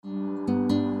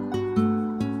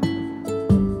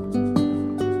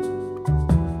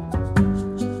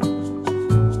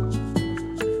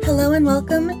and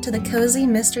welcome to the Cozy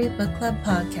Mystery Book Club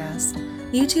podcast,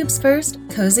 YouTube's first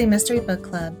Cozy Mystery Book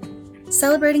Club,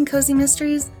 celebrating cozy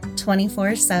mysteries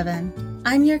 24/7.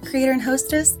 I'm your creator and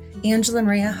hostess, Angela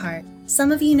Maria Hart.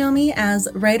 Some of you know me as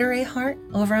Writer A Heart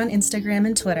over on Instagram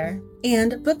and Twitter,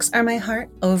 and Books Are My Heart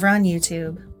over on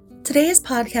YouTube. Today's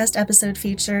podcast episode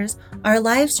features our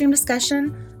live stream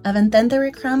discussion of And Then There Were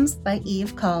Crumbs by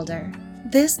Eve Calder.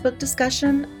 This book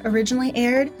discussion originally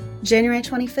aired January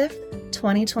 25th,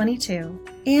 2022,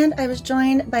 and I was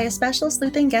joined by a special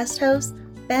sleuthing guest host,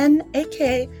 Ben,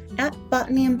 aka at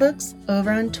Botany and Books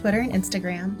over on Twitter and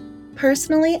Instagram.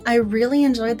 Personally, I really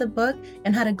enjoyed the book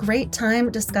and had a great time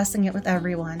discussing it with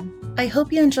everyone. I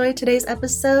hope you enjoyed today's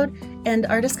episode and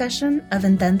our discussion of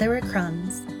And Then There Were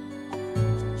Crumbs.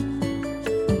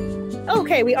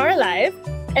 Okay, we are live.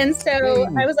 And so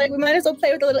I was like, we might as well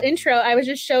play with a little intro. I was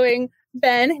just showing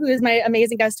Ben, who is my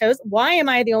amazing guest host. Why am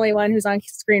I the only one who's on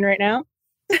screen right now?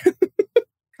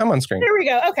 I'm on screen. There we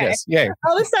go. Okay. Yes. Yay.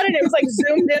 All of a sudden, it was like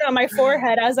zoomed in on my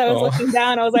forehead as I was looking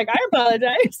down. I was like, I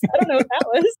apologize. I don't know what that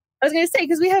was. I was going to say,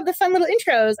 because we have the fun little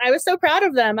intros. I was so proud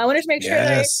of them. I wanted to make sure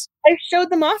that I showed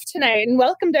them off tonight and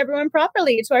welcomed everyone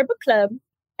properly to our book club.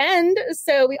 And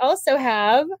so we also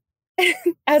have,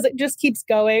 as it just keeps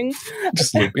going.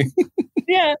 Just looping.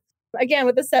 Yeah. Again,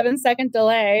 with the 7-second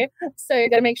delay. So you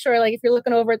got to make sure, like, if you're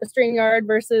looking over at the StreamYard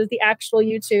versus the actual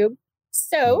YouTube.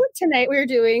 So tonight we're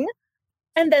doing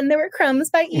And Then There Were Crumbs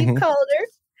by Eve Calder.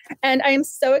 And I am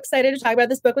so excited to talk about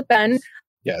this book with Ben.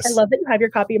 Yes. I love that you have your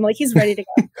copy. I'm like, he's ready to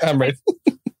go. I'm ready.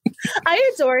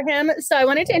 I adore him. So I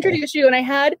wanted to introduce you. And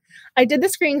I did the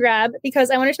screen grab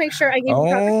because I wanted to make sure I gave you a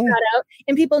proper shout out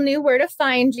and people knew where to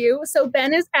find you. So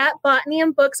Ben is at Botany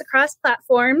and Books across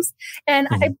platforms. And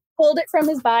I pulled it from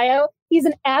his bio. He's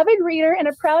an avid reader and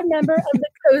a proud member of the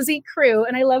Cozy Crew.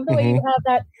 And I love the way you have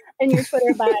that in your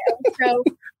Twitter bio. So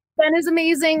Ben is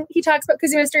amazing. He talks about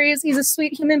cozy mysteries. He's a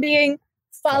sweet human being.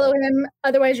 Follow him.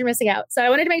 Otherwise, you're missing out. So I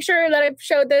wanted to make sure that I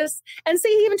showed this. And see,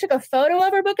 he even took a photo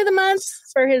of our book of the month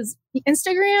for his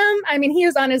Instagram. I mean, he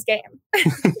was on his game.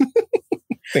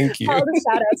 Thank you. All the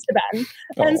shout outs to Ben.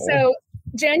 And so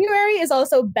January is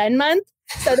also Ben month.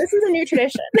 So this is a new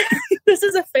tradition. This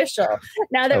is official.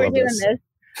 Now that we're doing this.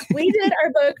 We did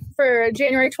our book for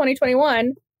January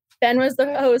 2021. Ben was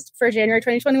the host for January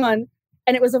 2021.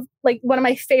 And it was one of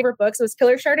my favorite books. It was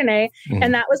Killer Chardonnay.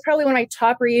 And that was probably one of my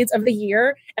top reads of the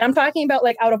year. And I'm talking about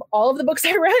like out of all of the books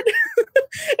I read.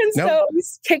 And so we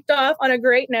kicked off on a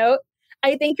great note.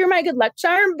 I think you're my good luck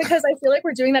charm because I feel like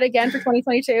we're doing that again for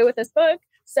 2022 with this book.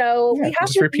 So we have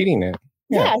just repeating it.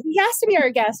 Yeah, he has to be our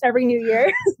guest every new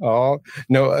year.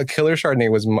 Killer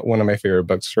Chardonnay was one of my favorite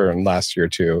books from last year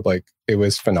too. Like it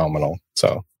was phenomenal.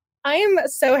 So I am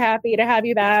so happy to have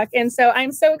you back. And so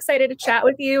I'm so excited to chat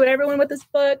with you and everyone with this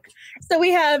book. So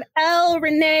we have Elle,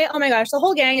 Renee. Oh my gosh, the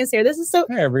whole gang is here. This is so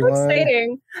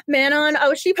exciting. Manon,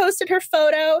 she posted her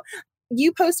photo.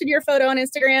 You posted your photo on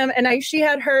Instagram and she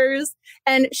had hers.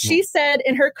 And she said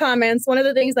in her comments, one of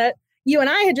the things that you and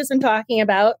I had just been talking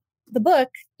about, the book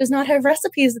does not have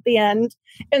recipes at the end.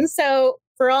 And so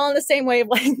we're all on the same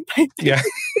wavelength. Yeah.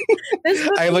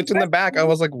 I looked in the back. I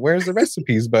was like, where's the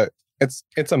recipes? But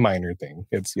it's a minor thing.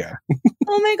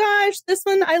 Oh my gosh. This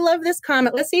one, I love this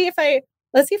comment. Let's see if I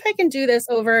can do this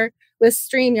over with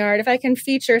StreamYard, if I can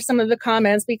feature some of the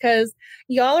comments because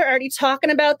y'all are already talking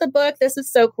about the book. This is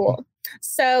so cool.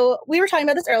 So we were talking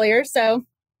about this earlier. So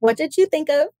what did you think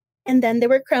of And Then There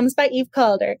Were Crumbs by Eve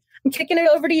Calder? I'm kicking it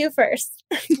over to you first.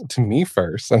 To me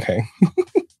first. Okay.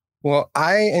 Well,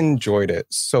 I enjoyed it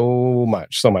so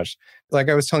much. Like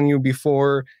I was telling you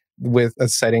before, with a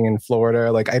setting in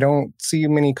Florida, like I don't see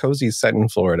many cozies set in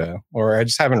Florida, or I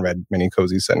just haven't read many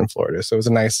cozies set in Florida. So it was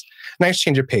a nice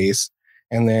change of pace.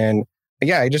 And then,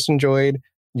 I just enjoyed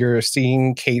you're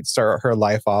seeing Kate start her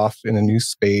life off in a new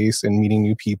space and meeting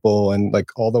new people and like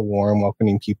all the warm,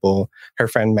 welcoming people. Her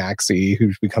friend Maxie,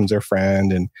 who becomes her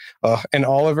friend, and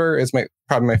Oliver is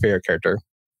probably my favorite character.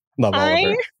 Love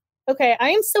Oliver. Okay, I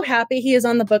am so happy he is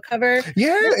on the book cover.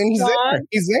 Yeah, and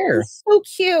he's there. He's so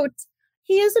cute.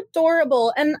 He is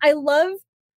adorable. And I love,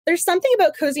 there's something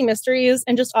about cozy mysteries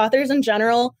and just authors in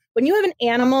general. When you have an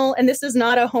animal, and this is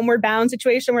not a Homeward Bound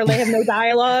situation where they have no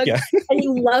dialogue, and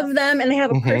you love them and they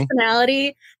have a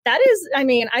personality, that is, I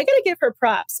mean, I got to give her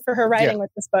props for her writing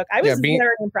with this book. I was very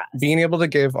impressed. Being able to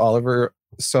give Oliver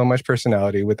so much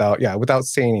personality without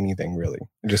saying anything, really.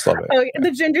 I just love it. Oh,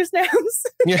 the ginger snaps.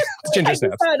 Yeah, the ginger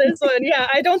snaps. I saw this one. Yeah,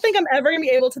 I don't think I'm ever going to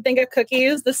be able to think of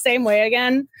cookies the same way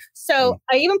again. So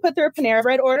I even put through a Panera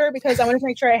Bread order because I wanted to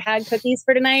make sure I had cookies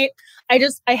for tonight.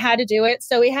 I had to do it.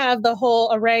 So we have the whole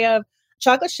array of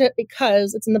chocolate chip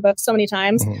because it's in the book so many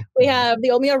times. We have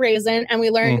the oatmeal raisin, and we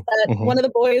learned that one of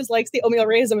the boys likes the oatmeal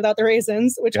raisin without the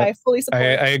raisins, which I fully support.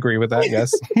 I agree with that,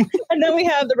 yes. And then we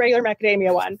have the regular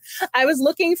macadamia one. I was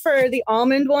looking for the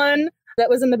almond one that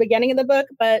was in the beginning of the book,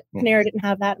 but Panera didn't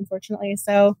have that, unfortunately.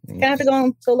 So gonna have to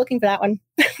go looking for that one.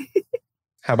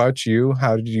 How about you?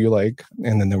 How did you like?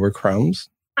 And then there were Crumbs.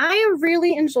 I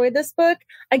really enjoyed this book.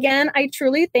 Again, I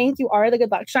truly think You Are the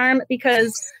Good Luck Charm,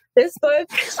 because this book,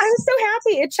 I was so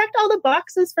happy. It checked all the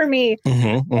boxes for me.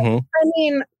 I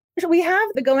mean, we have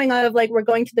the going of like, we're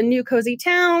going to the new cozy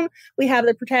town. We have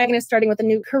the protagonist starting with a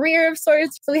new career of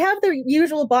sorts. So we have the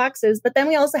usual boxes, but then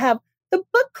we also have the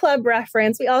book club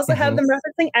reference. We also have them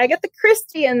referencing Agatha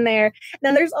Christie in there. And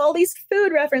then there's all these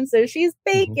food references. She's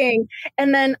baking.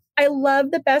 And then I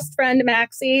love the best friend,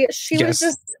 Maxie. She was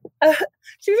just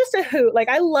a hoot. Like,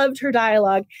 I loved her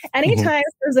dialogue. Anytime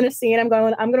she was in a scene, I'm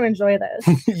going to enjoy this.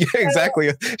 Yeah,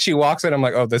 exactly. She walks in, I'm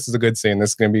like, oh, this is a good scene. This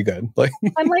is going to be good. Like,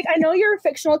 I'm like, I know you're a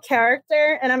fictional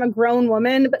character and I'm a grown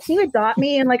woman, but can you adopt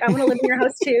me? And like, I want to live in your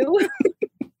house too.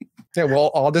 Yeah,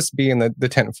 well, I'll just be in the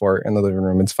tent fort in the living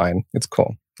room. It's fine. It's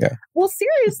cool. Yeah. Well,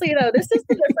 seriously, though, this is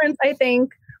the difference, I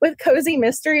think, with cozy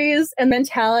mysteries and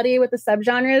mentality with the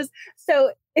subgenres.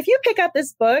 So if you pick up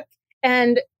this book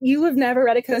and you have never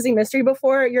read a cozy mystery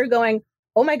before, you're going,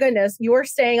 oh my goodness, you're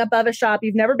staying above a shop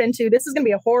you've never been to. This is going to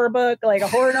be a horror book, like a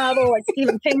horror novel, like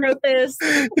Stephen King wrote this.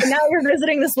 And now you're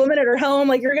visiting this woman at her home.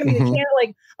 Like, you're going to be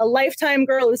like a lifetime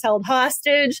girl who's held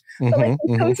hostage. But like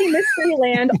in cozy mystery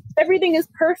land, everything is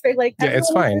perfect. Like, yeah, it's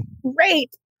fine.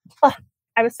 Great. Oh,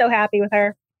 I was so happy with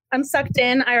her. I'm sucked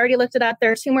in. I already looked it up.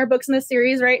 There are 2 more books in the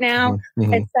series right now.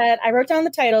 I wrote down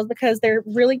the titles because they're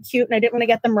really cute and I didn't want to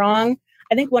get them wrong.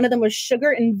 I think one of them was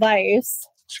Sugar and Vice.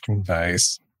 Sugar and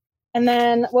Vice. And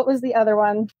then what was the other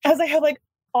one? As I have like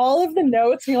all of the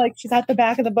notes, and you're like, she's at the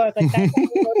back of the book. Like, that's how many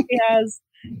notes she has.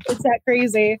 It's that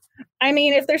crazy. I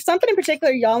mean, if there's something in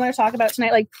particular y'all want to talk about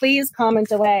tonight, like, please comment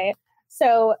away.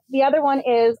 So the other one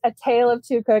is A Tale of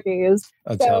Two Cookies.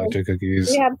 A Tale of Two Cookies.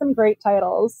 We have some great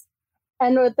titles.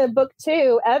 And with the book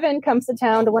 2, Evan comes to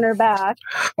town to win her back.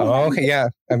 Oh, okay. Yeah.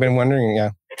 I've been wondering.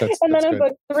 Yeah. And then in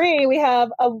book 3, we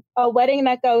have a wedding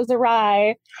that goes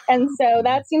awry. And so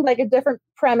that seemed like a different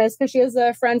premise because she has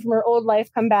a friend from her old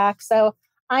life come back. So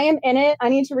I am in it. I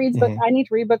need to read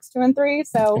books 2 and 3.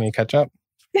 So can you catch up?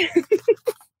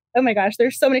 Oh my gosh,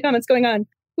 there's so many comments going on.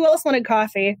 Who else wanted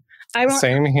coffee?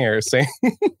 Same here. Same.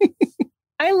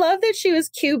 I love that she was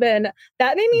Cuban.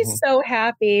 That made me so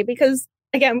happy because,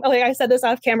 again, like I said this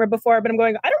off camera before, but I'm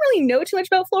going, I don't really know too much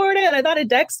about Florida. And I thought of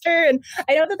Dexter. And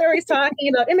I know that they're always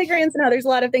talking about immigrants and how there's a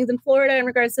lot of things in Florida in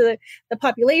regards to the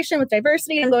population with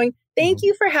diversity. I'm going, thank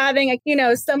you for having,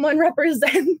 someone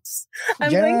represent.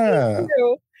 I'm going, thank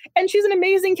you. And she's an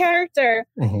amazing character.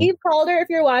 Eve Calder, if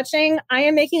you're watching, I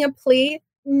am making a plea.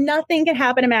 Nothing can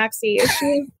happen to Maxie.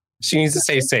 She needs to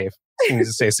stay safe. She needs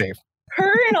to stay safe.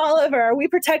 Her and Oliver, we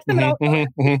protect them at all times.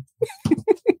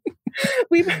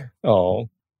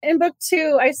 In book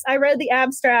 2, I read the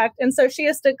abstract, and so she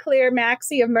has to clear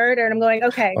Maxie of murder, and I'm going,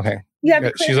 okay. You have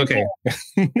to clear she's okay.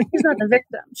 She's not the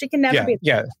victim. She can never be.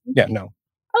 No.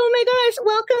 Oh my gosh!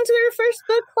 Welcome to our first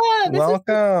book club.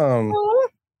 Welcome.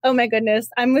 Oh my goodness!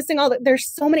 I'm missing there's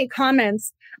so many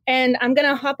comments, and I'm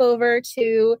gonna hop over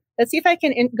to. Let's see if I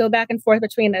can go back and forth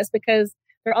between this because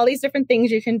there are all these different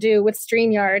things you can do with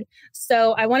StreamYard.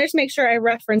 So I wanted to make sure I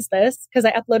reference this because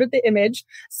I uploaded the image.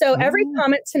 So every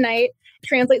comment tonight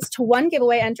translates to 1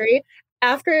 giveaway entry.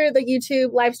 After the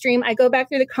YouTube live stream, I go back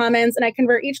through the comments and I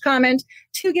convert each comment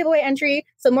to giveaway entry.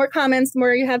 So more comments,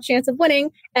 more you have chance of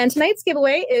winning. And tonight's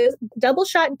giveaway is Double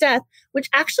Shot Death, which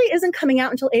actually isn't coming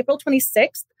out until April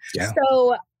 26th. Yeah.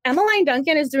 So Emmeline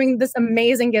Duncan is doing this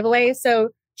amazing giveaway. So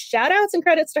shout outs and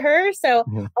credits to her. So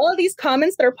all of these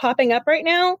comments that are popping up right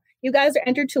now, you guys are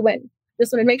entered to win.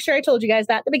 Just want to make sure I told you guys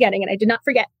that at the beginning and I did not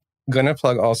forget. Gonna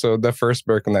plug also the first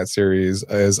book in that series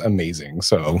is amazing.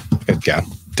 So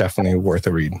definitely worth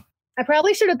a read. I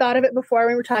probably should have thought of it before when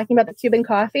we were talking about the Cuban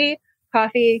coffee.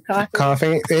 Coffee.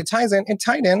 It ties in. It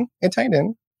tied in.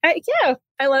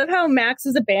 I love how Max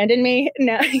has abandoned me.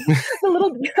 No,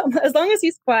 as long as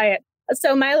he's quiet.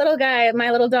 So my little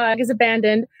dog is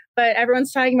abandoned, but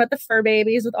everyone's talking about the fur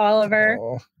babies with Oliver.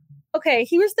 Oh. Okay,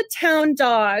 he was the town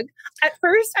dog. At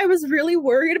first, I was really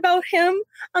worried about him.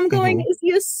 I'm going, is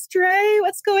he a stray?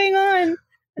 What's going on?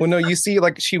 Well, no, you see,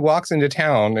 like, she walks into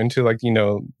town, into, like,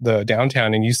 the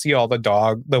downtown, and you see all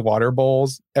the water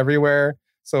bowls everywhere.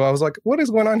 So I was like, what is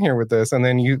going on here with this? And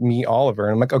then you meet Oliver,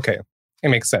 and I'm like, okay, it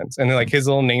makes sense. And then, like, his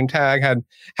little name tag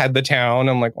had the town.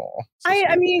 I'm like, oh.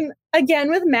 I mean, again,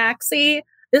 with Maxie,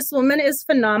 This woman is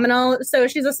phenomenal. So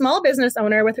she's a small business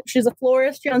owner she's a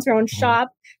florist. She owns her own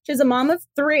shop. She's a mom of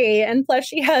 3. And plus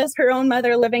she has her own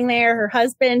mother living there, her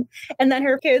husband, and then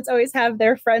her kids always have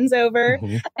their friends over.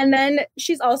 And then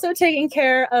she's also taking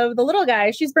care of the little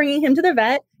guy. She's bringing him to the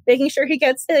vet, making sure he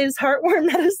gets his heartworm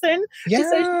medicine. Yeah. She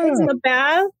says she takes him a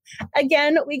bath.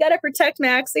 Again, we got to protect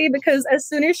Maxie because as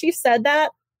soon as she said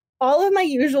that, all of my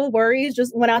usual worries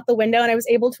just went out the window and I was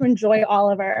able to enjoy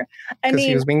Oliver. I mean,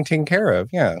 he was being taken care of.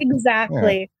 Yeah.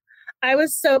 Exactly. Yeah. I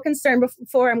was so concerned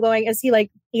before. I'm going, is he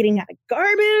like eating out of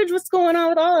garbage? What's going on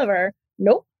with Oliver?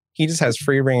 Nope. He just has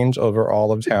free range over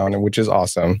all of town, which is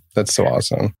awesome. That's so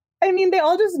awesome. I mean, they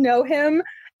all just know him.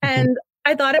 And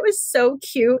I thought it was so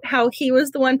cute how he was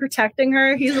the one protecting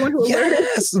her. He's the one who alerted.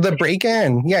 Yes, the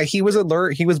break-in. Yeah, he was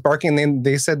alert. He was barking. And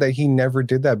they said that he never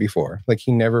did that before. Like,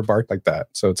 he never barked like that.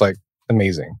 So it's like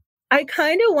amazing. I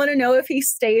kind of want to know if he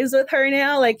stays with her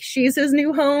now, like she's his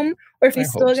new home, or if he's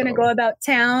still going to go about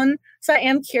town. So I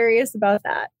am curious about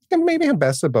that. And maybe a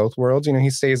best of both worlds. You know,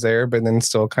 he stays there, but then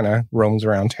still kind of roams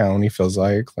around town. He feels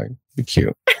like be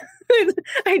cute.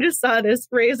 I just saw this.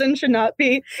 Raisin should not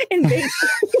be in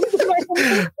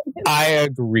I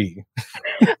agree.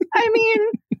 I mean,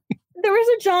 there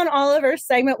was a John Oliver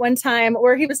segment one time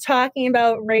where he was talking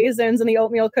about raisins and the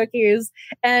oatmeal cookies,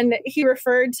 and he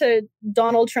referred to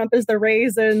Donald Trump as the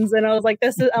raisins. And I was like,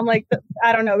 I'm like,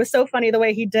 I don't know. It was so funny the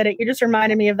way he did it. You just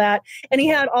reminded me of that. And he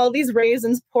had all these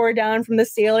raisins pour down from the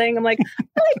ceiling. I'm like, I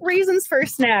like raisins for a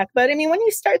snack. But I mean, when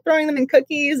you start throwing them in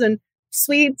cookies and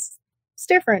sweets, it's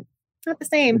different. Not the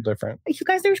same. Different. You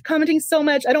guys are commenting so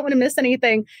much. I don't want to miss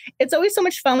anything. It's always so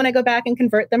much fun when I go back and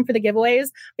convert them for the giveaways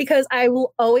because I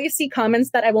will always see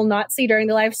comments that I will not see during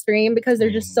the live stream because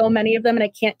there's just so many of them and I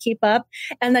can't keep up.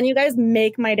 And then you guys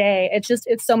make my day.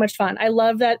 It's so much fun. I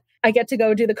love that I get to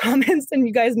go do the comments and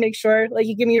you guys make sure like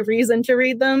you give me a reason to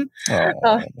read them.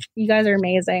 You guys are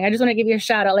amazing. I just want to give you a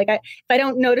shout out. Like if I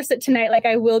don't notice it tonight, like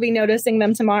I will be noticing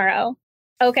them tomorrow.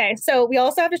 Okay. So we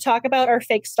also have to talk about our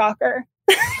fake stalker.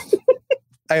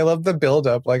 I love the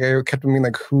buildup. Like I kept being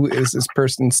like, who is this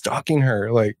person stalking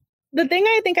her? Like the thing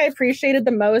I think I appreciated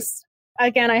the most,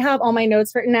 again, I have all my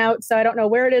notes written out, so I don't know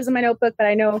where it is in my notebook, but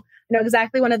I know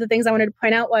exactly one of the things I wanted to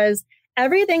point out was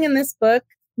everything in this book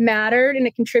mattered and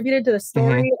it contributed to the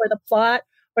story or the plot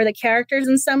or the characters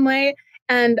in some way.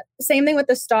 And same thing with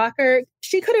the stalker.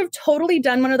 She could have totally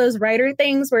done one of those writer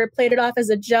things where it played it off as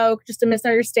a joke, just a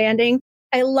misunderstanding.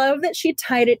 I love that she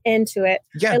tied it into it.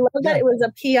 Yeah, I love that it was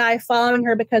a PI following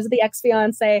her because of the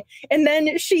ex-fiance. And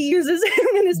then she uses him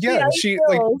in his PI she skills.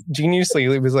 like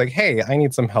geniusly was like, hey, I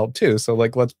need some help too. So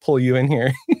like, let's pull you in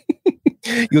here.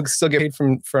 You'll still get paid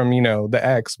from the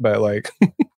ex, but like,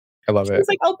 I love it. It's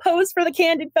like, I'll pose for the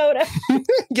candid photo.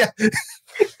 Yeah.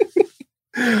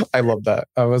 I love that.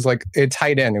 I was like, it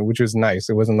tied in, which was nice.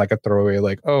 It wasn't like a throwaway,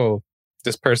 like, oh,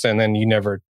 this person, then you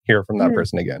never hear from that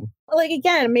person again. Like,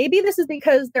 again, maybe this is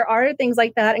because there are things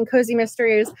like that in Cozy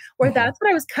Mysteries where that's what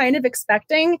I was kind of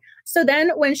expecting. So then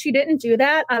when she didn't do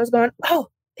that, I was going, oh,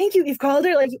 thank you. You've called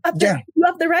her. Like you upped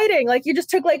the writing. Like you just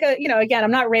took like a, again,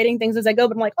 I'm not rating things as I go,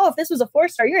 but I'm like, oh, if this was a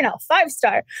 4-star, you're now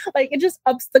 5-star. Like it just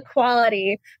ups the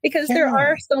quality because there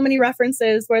are so many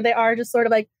references where they are just sort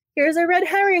of like, here's a red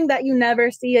herring that you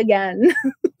never see again.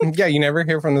 Yeah, you never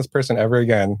hear from this person ever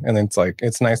again. And it's like,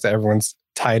 it's nice that everyone's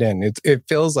tied in. It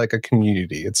feels like a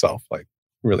community itself, like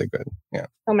really good. Yeah.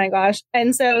 Oh my gosh.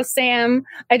 And so Sam,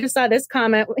 I just saw this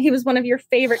comment. He was one of your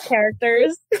favorite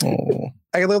characters.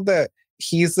 I love that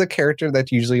he's the character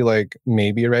that's usually like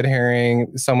maybe a red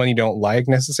herring, someone you don't like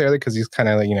necessarily because he's kind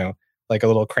of like, like a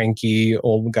little cranky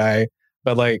old guy.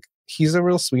 But like, he's a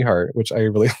real sweetheart, which I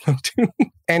really love too.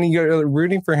 And you're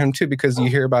rooting for him too, because you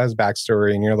hear about his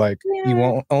backstory and you're like, you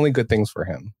want only good things for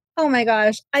him. Oh my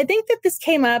gosh. I think that this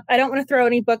came up. I don't want to throw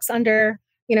any books under,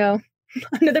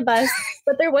 under the bus,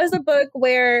 but there was a book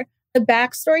where the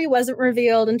backstory wasn't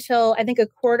revealed until I think a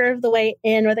quarter of the way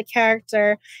in with a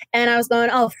character. And I was going,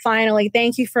 oh, finally,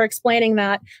 thank you for explaining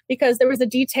that, because there was a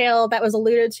detail that was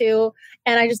alluded to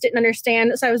and I just didn't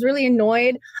understand. So I was really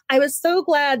annoyed. I was so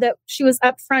glad that she was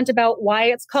upfront about why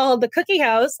it's called the Cookie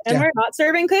House and we're not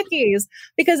serving cookies.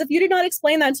 Because if you did not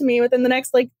explain that to me within the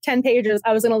next 10 pages,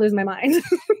 I was going to lose my mind.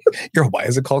 Why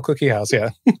is it called Cookie House? Yeah.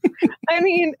 I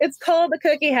mean, it's called the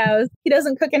Cookie House. He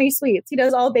doesn't cook any sweets. He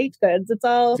does all baked goods. It's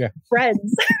all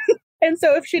breads. And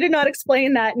so if she did not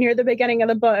explain that near the beginning of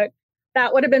the book,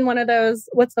 that would have been one of those,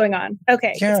 what's going on?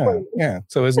 Okay. Yeah.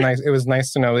 So it was nice. It was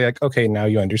nice to know, like, okay, now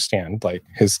you understand like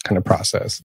his kind of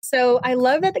process. So I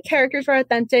love that the characters were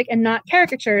authentic and not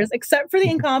caricatures, except for the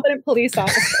incompetent police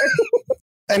officer.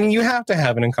 I mean, you have to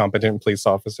have an incompetent police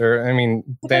officer. I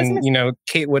mean, then,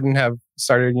 Kate wouldn't have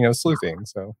started, sleuthing.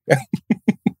 So,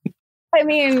 I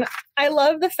mean, I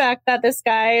love the fact that this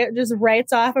guy just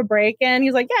writes off a break-in.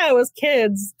 He's like, yeah, it was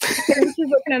kids. And she's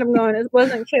looking at him going, it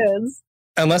wasn't kids.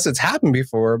 Unless it's happened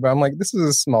before. But I'm like, this is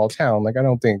a small town. Like, I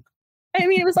don't think. I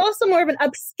mean, it was also more of an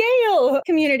upscale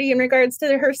community in regards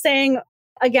to her saying,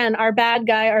 again, our bad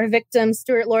guy, our victim,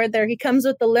 Stuart Lord there, he comes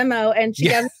with the limo and she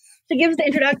gives the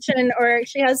introduction, or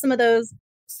she has some of those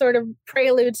sort of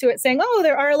prelude to it saying, oh,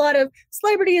 there are a lot of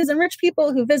celebrities and rich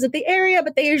people who visit the area,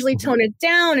 but they usually tone it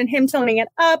down, and him toning it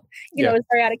up, is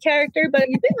very out of character. But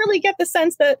you didn't really get the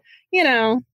sense that,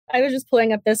 I was just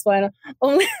pulling up this one.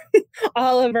 Only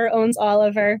Oliver owns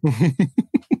Oliver.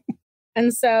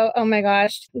 And so, oh my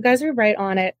gosh, you guys are right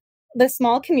on it. The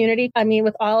small community,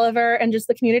 with Oliver and just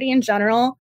the community in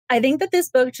general, I think that this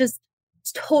book just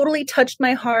totally touched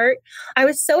my heart. I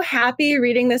was so happy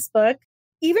reading this book.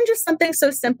 Even just something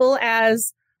so simple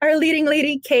as our leading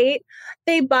lady, Kate,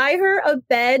 they buy her a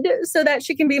bed so that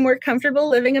she can be more comfortable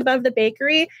living above the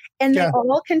bakery. And they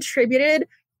all contributed.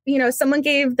 Someone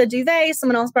gave the duvet,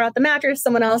 someone else brought the mattress,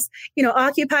 someone else,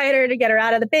 occupied her to get her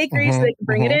out of the bakery so they could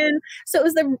bring it in. So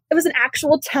it was an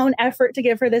actual town effort to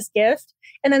give her this gift.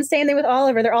 And then same thing with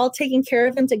Oliver. They're all taking care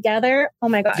of him together. Oh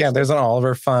my gosh. Yeah, there's an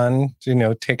Oliver fund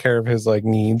to, take care of his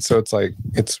needs. So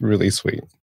it's really sweet.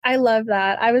 I love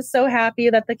that. I was so happy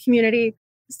that the community.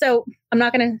 So I'm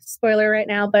not going to spoil it right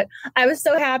now, but I was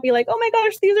so happy. Oh my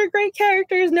gosh, these are great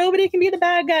characters. Nobody can be the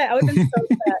bad guy. I would have been so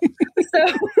upset.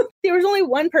 So there was only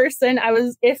one person I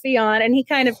was iffy on, and he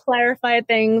kind of clarified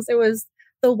things. It was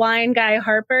the wine guy,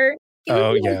 Harper.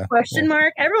 Question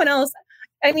mark. Everyone else.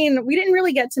 I mean, we didn't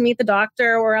really get to meet the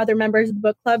doctor or other members of the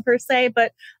book club per se,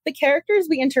 but the characters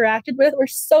we interacted with were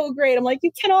so great. I'm like,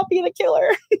 you cannot be the killer.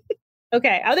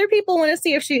 Okay, other people want to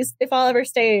see if Oliver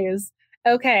stays.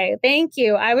 Okay, thank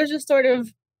you. I was just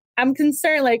I'm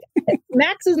concerned,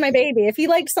 Max is my baby. If he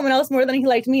liked someone else more than he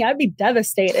liked me, I'd be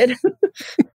devastated.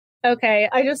 Okay,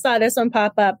 I just saw this one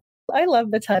pop up. I love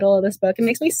the title of this book. It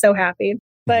makes me so happy.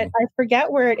 But I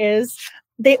forget where it is.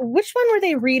 Which one were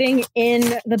they reading in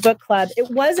the book club? It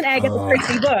was an Agatha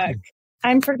Christie book.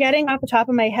 I'm forgetting off the top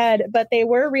of my head, but they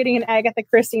were reading an Agatha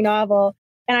Christie novel.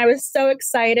 And I was so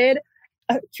excited.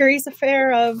 A Curious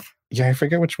Affair of... Yeah, I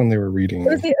forget which one they were reading.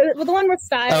 It was the one with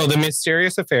Styles. Oh, The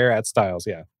Mysterious Affair at Styles,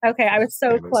 yeah. Okay, I was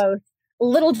so close. A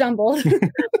little jumbled.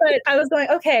 But I was going,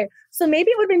 okay, so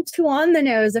maybe it would have been too on the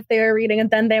nose if they were reading and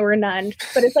then they were none.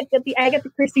 But it's the Agatha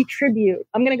Christie tribute.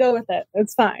 I'm going to go with it.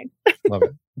 It's fine. Love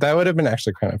it. That would have been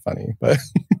actually kind of funny. But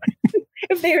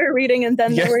if they were reading and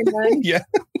then they were none. Yeah.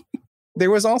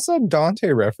 There was also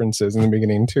Dante references in the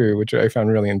beginning too, which I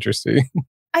found really interesting.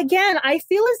 Again, I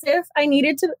feel as if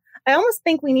I almost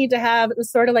think we need to have a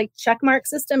sort of checkmark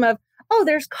system of, oh,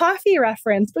 there's coffee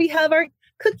reference. We have our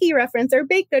cookie reference, our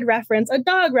baked good reference, a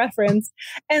dog reference.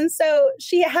 And so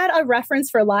she had a reference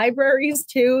for libraries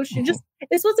too.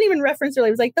 This wasn't even reference really.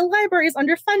 It was the library is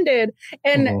underfunded.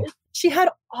 And she had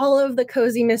all of the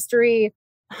cozy mystery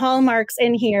hallmarks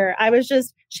in here.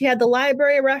 She had the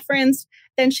library reference.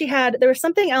 Then there was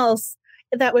something else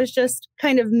that was just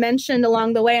kind of mentioned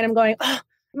along the way. And I'm going, oh,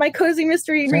 my cozy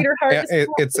mystery reader heart. Yeah,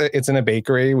 it's in a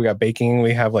bakery. We got baking.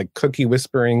 We have cookie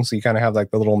whispering. So you kind of have the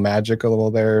little magic a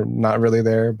little there, not really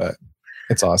there, but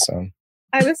it's awesome.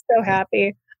 I was so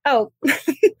happy. Oh,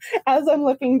 as I'm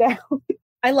looking down,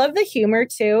 I love the humor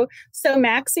too. So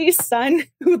Maxie's son,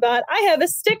 who thought, I have a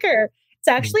sticker. It's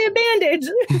actually a bandage.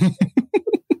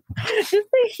 Just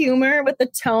the humor with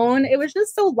the tone. It was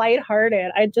just so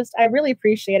lighthearted. I really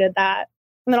appreciated that.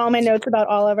 And then all my notes about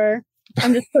Oliver.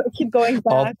 I'm just going to keep going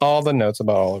back. All the notes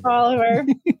about Oliver.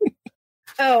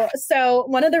 Oh, so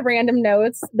one of the random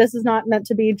notes, this is not meant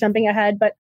to be jumping ahead,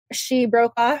 but she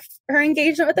broke off her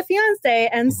engagement with the fiance.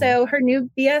 And so her new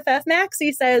BFF,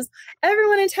 Maxie, says,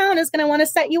 everyone in town is going to want to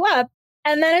set you up.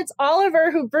 And then it's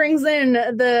Oliver who brings in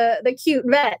the cute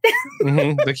vet.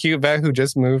 The cute vet who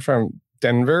just moved from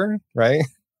Denver, right?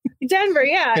 Denver,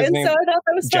 yeah. And so I thought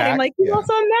that was funny. I'm like, he's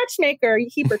also a matchmaker.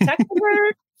 He protected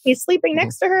her. He's sleeping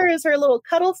next to her as her little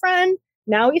cuddle friend.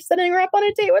 Now he's setting her up on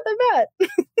a date with a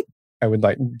vet. I would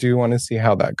do want to see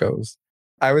how that goes.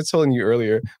 I was telling you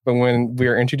earlier, but when we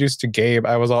were introduced to Gabe,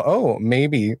 I was all, oh,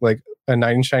 maybe a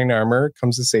knight in shining armor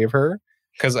comes to save her.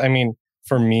 Because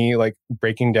for me,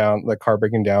 breaking down, car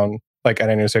breaking down, at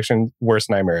an intersection, worst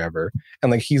nightmare ever.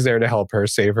 And he's there to help her,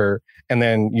 save her. And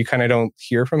then you kind of don't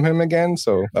hear from him again.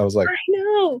 So I was like, I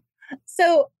know.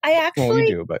 So I actually, well, you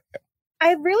do, but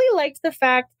I really liked the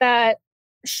fact that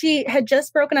she had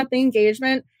just broken up the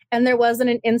engagement and there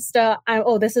wasn't an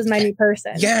oh, this is my new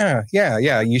person. Yeah.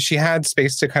 She had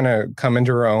space to kind of come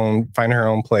into her own, find her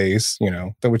own place,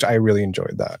 which I really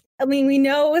enjoyed that. I mean, we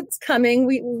know what's coming.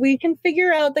 We can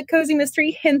figure out the cozy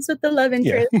mystery hints with the love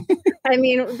interest. Yeah. I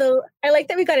mean, I like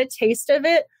that we got a taste of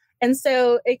it. And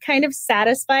so it kind of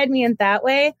satisfied me in that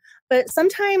way. But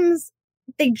sometimes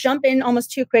they jump in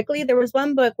almost too quickly. There was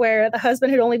one book where the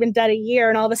husband had only been dead a year,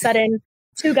 and all of a sudden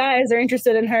 2 guys are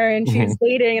interested in her and she's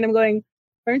dating. And I'm going,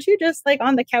 weren't you just like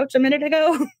on the couch a minute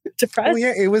ago? Depressed? Well,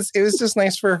 yeah, it was just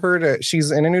nice for her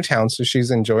she's in a new town, so she's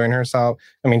enjoying herself.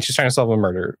 I mean, she's trying to solve a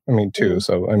murder. I mean, too.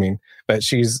 So, I mean, but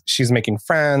she's making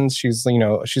friends. She's,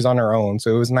 she's on her own.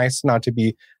 So it was nice not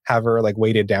to have her like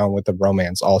weighted down with the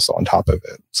romance also on top of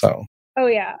it. So. Oh,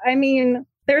 yeah. I mean,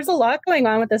 there's a lot going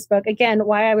on with this book. Again,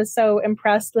 why I was so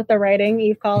impressed with the writing.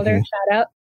 Eve Calder, shout out.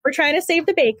 We're trying to save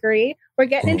the bakery. We're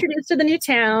getting introduced to the new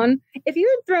town. If you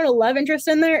had thrown a love interest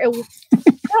in there,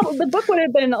 the book would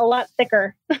have been a lot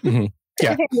thicker.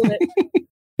 Yeah.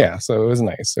 Yeah, so it was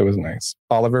nice. It was nice.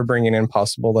 Oliver bringing in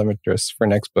possible love interests for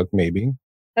next book, maybe.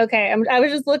 Okay, I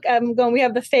was just I'm going, we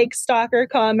have the fake stalker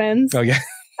comments. Oh, yeah.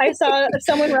 I saw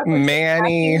someone reference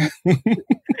Manny.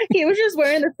 He was just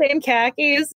wearing the same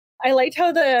khakis. I liked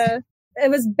how it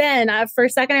was Ben. For a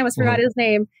second, I almost forgot his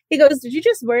name. He goes, "Did you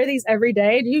just wear these every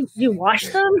day? Do you wash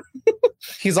them?"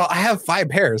 He's all, "I have 5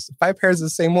 pairs. 5 pairs of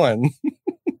the same one."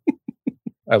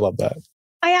 I love that.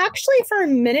 I actually, for a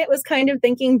minute, was kind of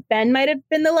thinking Ben might have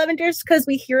been the love interest because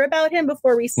we hear about him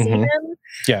before we see him.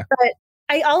 Yeah. But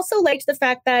I also liked the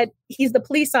fact that he's the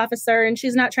police officer and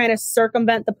she's not trying to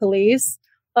circumvent the police.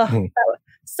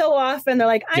 So often they're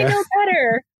like, "I know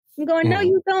better." I'm going, "No,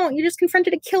 you don't. You just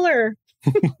confronted a killer."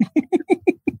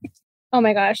 Oh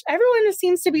my gosh. Everyone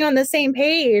seems to be on the same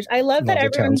page. I love that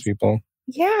everyone.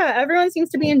 Yeah, everyone seems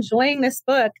to be enjoying this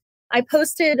book. I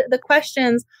posted the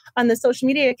questions on the social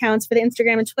media accounts for the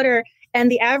Instagram and Twitter,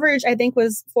 and the average, I think,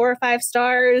 was 4 or 5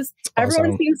 stars. Awesome.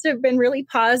 Everyone seems to have been really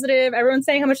positive. Everyone's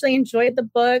saying how much they enjoyed the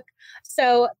book.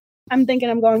 So I'm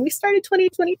going, we started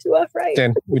 2022 off right.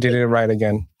 We did it right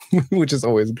again, which is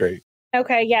always great.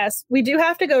 Okay, yes. We do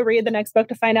have to go read the next book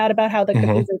to find out about how the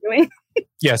cookies are doing.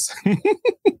 Yes.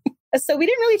 So we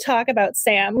didn't really talk about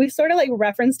Sam. We've sort of like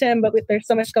referenced him, but there's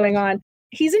so much going on.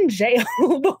 He's in jail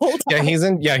the whole time. He's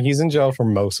in jail for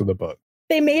most of the book.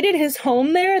 They made it his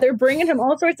home there. They're bringing him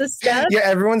all sorts of stuff. Yeah,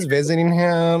 everyone's visiting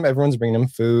him. Everyone's bringing him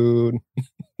food.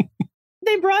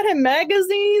 They brought him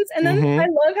magazines. And then I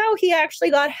love how he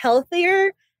actually got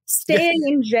healthier staying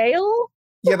in jail.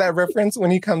 Yeah, that reference when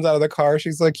he comes out of the car,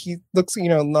 she's like, he looks,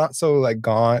 not so like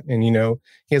gaunt, and he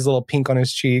has a little pink on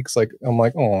his cheeks. Like, I'm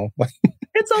like, oh.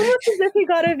 It's almost as if he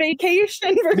got a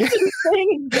vacation versus staying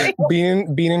in jail.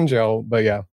 Being in jail, but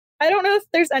yeah. I don't know if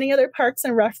there's any other Parks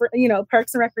and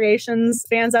Recreations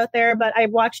fans out there, but I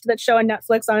watched that show on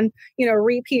Netflix on,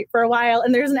 repeat for a while.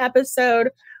 And there's an episode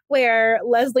where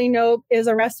Leslie Knope is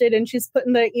arrested and she's put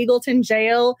in the Eagleton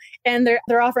jail, and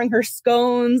they're offering her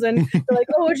scones, and they're like,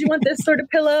 "Oh, would you want this sort of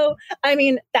pillow?" I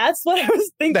mean, that's what I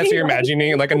was thinking. That's what you're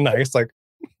imagining, like a nice, like.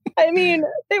 I mean,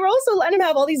 they were also letting him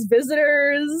have all these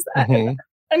visitors. I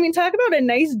mean, talk about a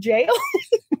nice jail.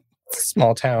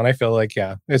 Small town. I feel like,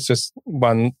 yeah, it's just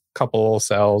one couple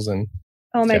cells and.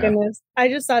 Oh my goodness. I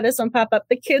just saw this one pop up.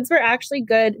 The kids were actually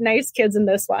good, nice kids in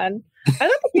this one. I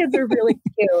thought the kids were really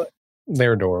cute.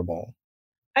 They're adorable.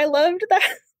 I loved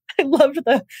that. I loved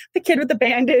the kid with the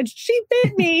bandage. She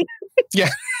bit me.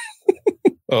 Yeah.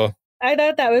 Oh. I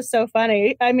thought that was so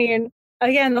funny. I mean,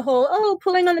 again, the whole,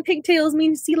 pulling on the pigtails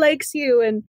means he likes you.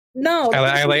 And no.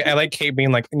 I like Kate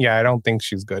being like, yeah, I don't think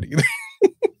she's good either.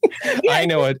 Yeah, I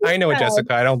know it,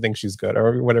 Jessica. I don't think she's good,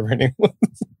 or whatever her name was.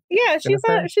 Yeah, she's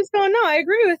going, no, I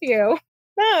agree with you.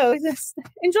 No, just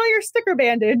enjoy your sticker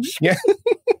bandage. Yeah.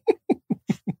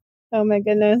 Oh my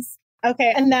goodness.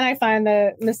 Okay, and then I find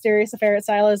the mysterious affair at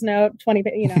Silo's note 20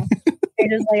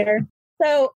 pages later.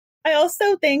 So I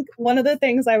also think one of the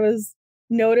things I was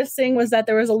noticing was that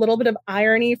there was a little bit of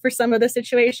irony for some of the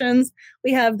situations.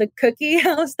 We have the cookie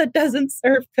house that doesn't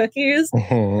serve cookies.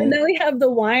 And then we have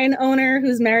the wine owner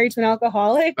who's married to an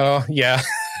alcoholic. Oh, yeah.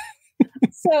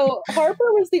 So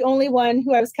Harper was the only one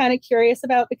who I was kind of curious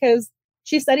about, because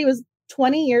she said he was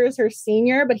 20 years her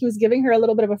senior, but he was giving her a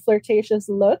little bit of a flirtatious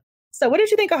look. So what did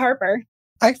you think of Harper?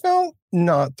 I felt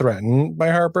not threatened by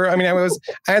Harper. I mean,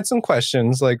 I had some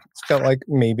questions, like felt like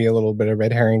maybe a little bit of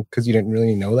red herring because you didn't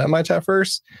really know that much at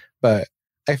first. But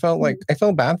I felt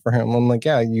bad for him. I'm like,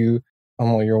 yeah, your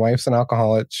wife's an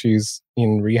alcoholic. She's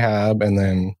in rehab. And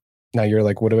then now you're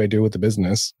like, what do I do with the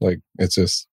business? Like, it's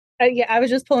just. Yeah, I was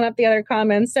just pulling up the other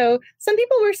comments. So some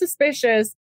people were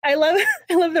suspicious. I love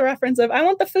the reference of, I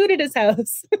want the food at his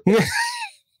house.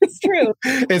 It's true.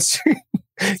 It's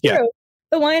It's true.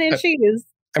 The wine and cheese.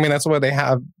 I mean, that's why they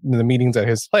have the meetings at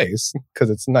his place, because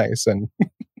it's nice and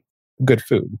good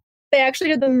food. They actually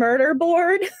did the murder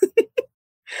board.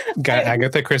 Got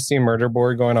Agatha Christie murder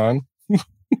board going on.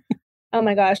 Oh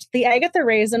my gosh. The Agatha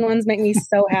Raisin ones make me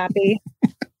so happy.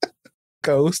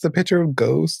 Ghost, the picture of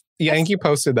Ghost. Yankee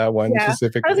posted that one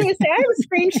specifically. I was going to say, I have a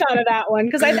screenshot of that one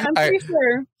because I'm pretty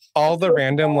sure. All the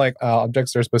random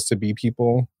objects are supposed to be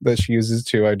people that she uses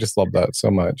too. I just love that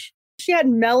so much. She had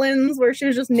melons where she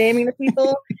was just naming the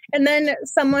people. And then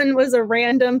someone was a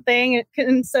random thing.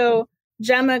 And so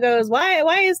Gemma goes, why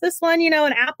is this one,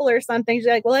 an apple or something? She's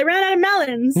like, well, I ran out of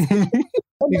melons.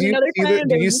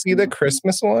 Did you see the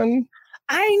Christmas one?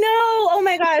 I know. Oh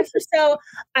my gosh. So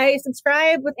I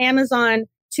subscribed with Amazon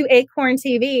to Acorn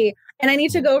TV and I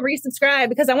need to go resubscribe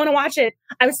because I want to watch it.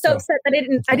 I was so upset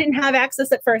that I didn't have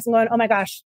access at first. I'm going, oh my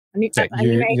gosh.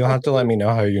 You'll have to let me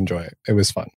know how you enjoy it. It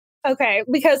was fun. Okay.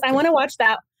 Because I want to watch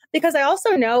that because I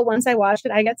also know once I watch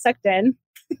it, I get sucked in.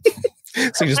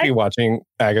 So you just be watching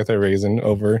Agatha Raisin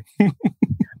over.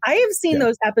 I have seen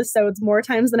those episodes more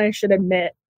times than I should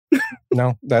admit.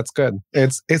 No, that's good.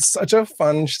 It's such a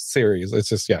fun series. It's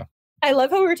just, I love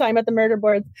how we were talking about the murder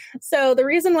boards. So the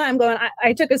reason why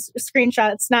I took a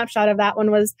snapshot of that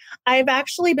one was I've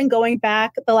actually been going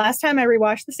back. The last time I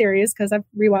rewatched the series, because I've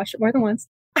rewatched it more than once,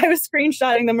 I was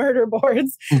screenshotting the murder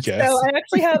boards. Yes. So I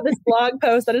actually have this blog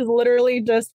post that is literally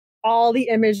just all the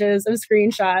images of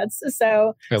screenshots.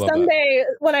 So someday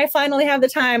when I finally have the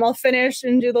time, I'll finish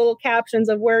and do the little captions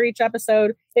of where each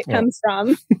episode it comes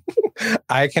from.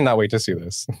 I cannot wait to see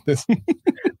this.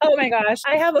 Oh my gosh.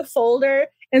 I have a folder.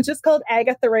 And it's just called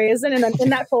Agatha Raisin. And then in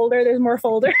that folder, there's more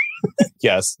folders.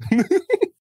 Yes.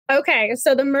 Okay.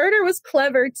 So the murder was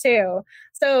clever too.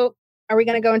 So are we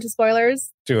going to go into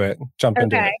spoilers? Do it. Jump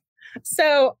into it.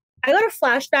 So I got a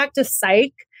flashback to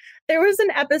Psych. There was an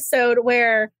episode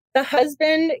where the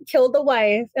husband killed the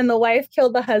wife and the wife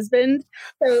killed the husband.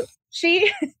 So she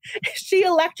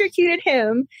electrocuted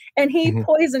him and he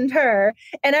poisoned her.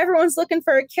 And everyone's looking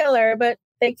for a killer, but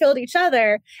they killed each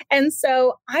other. And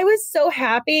so I was so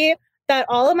happy that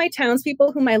all of my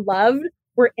townspeople whom I loved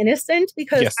were innocent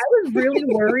because I was really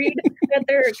worried that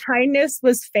their kindness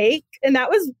was fake. And that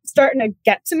was starting to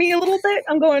get to me a little bit.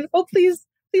 I'm going, oh, please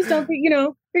don't be,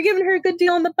 you're giving her a good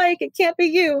deal on the bike. It can't be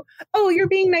you. Oh, you're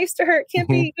being nice to her. It can't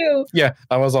be you. Yeah,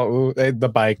 I was all, ooh, the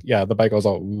bike. Yeah, the bike was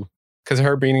all, ooh. Because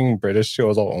her being British, she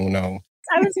was all, oh no.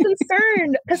 I was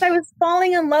concerned because I was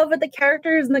falling in love with the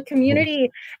characters and the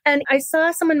community. And I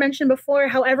saw someone mention before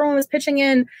how everyone was pitching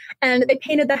in and they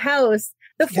painted the house.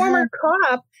 The former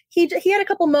cop, he had a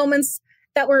couple moments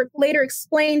that were later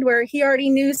explained where he already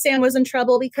knew Sam was in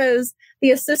trouble because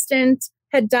the assistant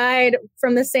had died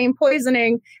from the same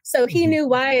poisoning. So he knew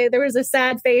why there was a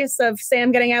sad face of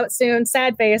Sam getting out soon.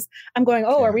 Sad face. I'm going,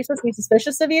 are we supposed to be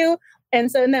suspicious of you? And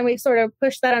then we sort of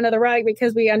pushed that under the rug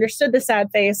because we understood the sad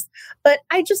face. But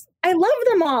I love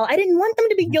them all. I didn't want them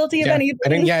to be guilty of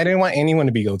anything. I didn't want anyone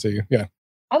to be guilty. Yeah.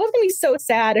 I was going to be so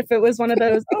sad if it was one of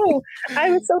those, I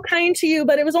was so kind to you,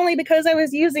 but it was only because I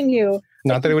was using you.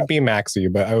 Not that it would be Maxie,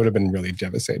 but I would have been really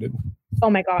devastated. Oh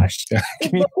my gosh. Yeah.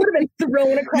 It would have been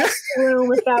thrown across the room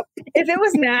with that. If it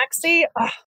was Maxie,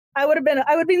 I would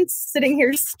have been sitting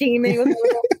here steaming.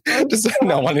 Just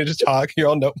not wanting to talk. You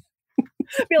all know.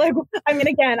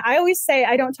 Again, I always say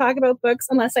I don't talk about books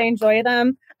unless I enjoy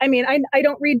them. I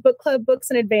don't read book club books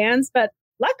in advance, but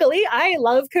luckily I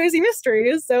love cozy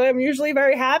mysteries. So I'm usually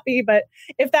very happy. But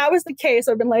if that was the case,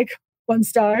 I've been like 1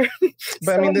 star.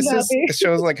 But it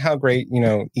shows like how great,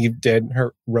 Eve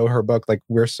wrote her book. Like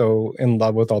we're so in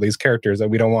love with all these characters that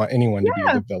we don't want anyone to be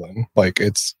the villain. Like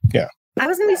it's, I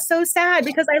was going to be so sad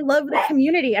because I love the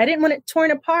community. I didn't want it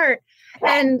torn apart.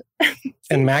 And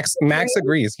Max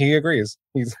agrees. He agrees.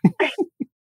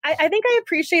 I think I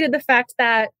appreciated the fact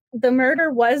that the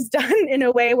murder was done in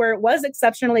a way where it was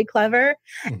exceptionally clever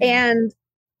and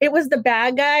it was the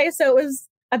bad guy. So it was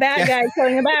a bad guy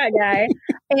killing a bad guy.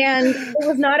 And it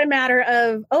was not a matter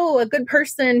of, a good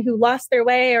person who lost their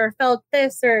way or felt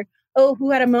this or,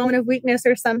 who had a moment of weakness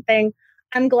or something.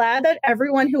 I'm glad that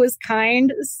everyone who was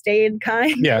kind stayed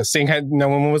kind. Yeah, seeing how no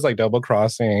one was like double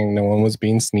crossing, no one was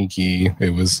being sneaky.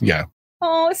 It was,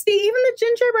 Oh, see, even the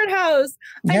gingerbread house.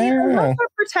 I love our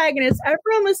protagonist.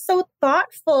 Everyone was so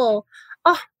thoughtful.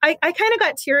 Oh, I kind of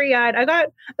got teary-eyed. I got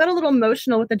a little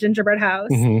emotional with the gingerbread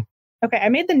house. Okay, I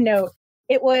made the note.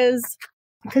 It was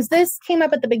because this came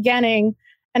up at the beginning.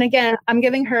 And again, I'm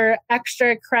giving her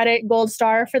extra credit, gold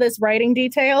star for this writing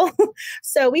detail.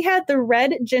 So we had the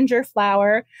red ginger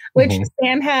flower, which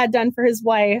Sam had done for his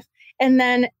wife. And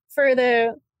then for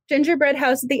the gingerbread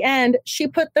house at the end, she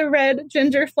put the red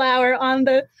ginger flower on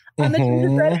the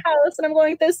gingerbread house. And I'm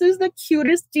going, this is the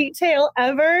cutest detail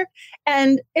ever.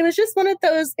 And it was just one of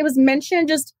those, it was mentioned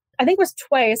just, I think it was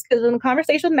twice, because in the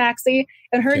conversation with Maxie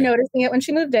and her noticing it when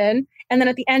she moved in, and then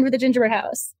at the end with the gingerbread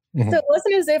house. So it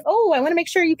wasn't as if, oh, I want to make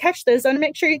sure you catch this. I want to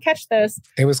make sure you catch this.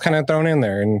 It was kind of thrown in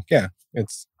there. And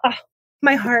it's...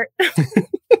 my heart.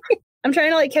 I'm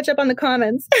trying to like catch up on the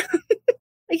comments.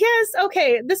 Yes.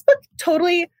 Okay. This book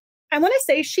totally, I want to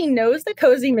say she knows the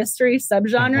cozy mystery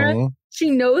subgenre. She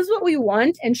knows what we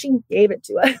want and she gave it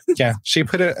to us. Yeah. She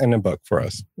put it in a book for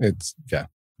us. It's,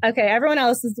 Okay. Everyone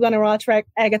else is going to watch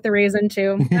Agatha Raisin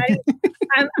too.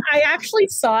 I actually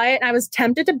saw it and I was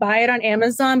tempted to buy it on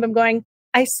Amazon, but I'm going,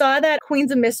 I saw that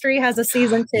Queens of Mystery has a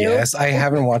season 2. Yes. I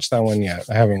haven't watched that one yet.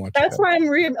 That's why I'm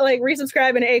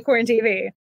resubscribing to Acorn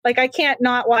TV. Like, I can't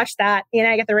not watch that in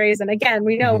Agatha Raisin. Again,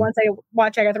 we know once I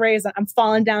watch Agatha Raisin, I'm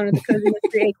falling down in the Cozy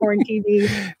Mystery Acorn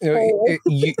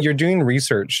TV. You're doing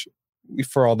research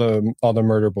for all the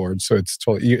murder boards, so it's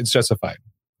justified.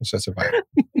 It's justified.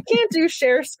 You can't do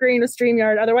share screen with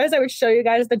StreamYard. Otherwise, I would show you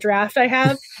guys the draft I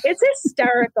have. It's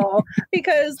hysterical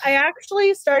because I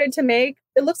actually started to make,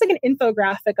 it looks like an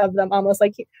infographic of them almost.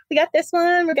 Like, we got this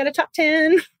one, we got a top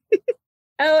 10.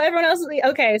 Oh, everyone else is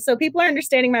okay. So people are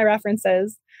understanding my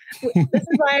references. This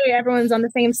is why everyone's on the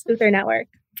same Sleuther network,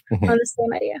 on the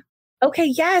same idea. Okay,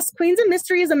 yes, Queens of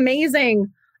Mystery is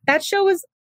amazing. That show was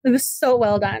so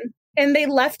well done. And they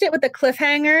left it with a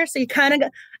cliffhanger. So you kind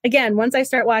of, again, once I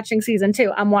start watching season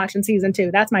 2, I'm watching season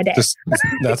 2. That's my day.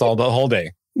 That's all the whole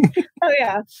day. Oh,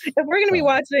 yeah. If we're going to be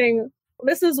watching,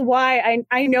 this is why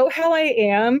I know how I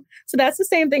am. So that's the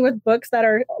same thing with books that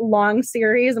are long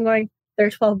series. I'm going, there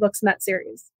are 12 books in that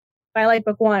series. If I like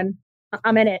book 1,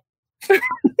 I'm in it.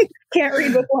 Can't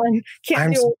read book 1.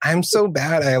 Can't do it. I'm so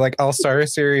bad. I'll start a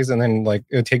series and then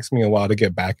it takes me a while to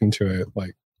get back into it.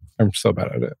 I'm so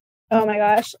bad at it. Oh my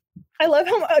gosh. I love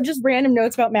how just random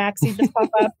notes about Maxie just pop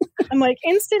up. I'm like,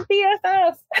 instant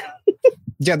BFF.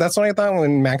 Yeah, that's what I thought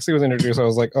when Maxie was introduced. I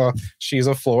was like, oh, she's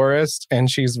a florist and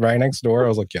she's right next door. I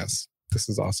was like, yes, this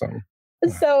is awesome.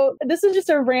 So this is just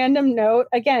a random note.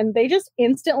 Again, they just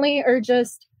instantly are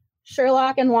just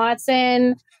Sherlock and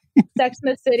Watson, Sex in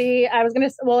the City.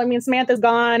 Samantha's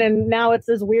gone and now it's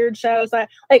this weird show. So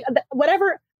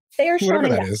whatever, they are Sean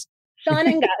and Gus. Sean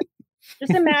and Gus.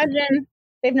 Just imagine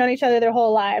they've known each other their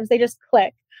whole lives. They just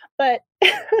click. But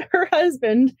her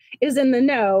husband is in the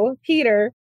know,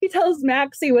 Peter. He tells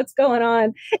Maxie what's going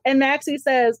on. And Maxie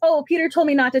says, oh, Peter told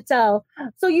me not to tell.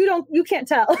 So you can't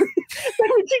tell. So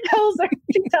when she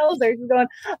tells her, she's going,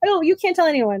 oh, you can't tell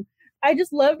anyone. I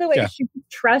just love the way she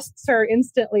trusts her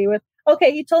instantly with, okay,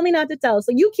 you told me not to tell.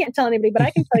 So you can't tell anybody, but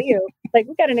I can tell you.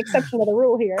 We've got an exception to the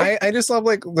rule here. I just love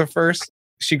the first,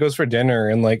 she goes for dinner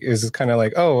and is kind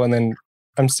of oh, and then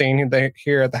I'm staying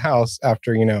here at the house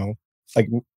after,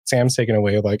 Sam's taken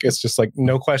away. It's just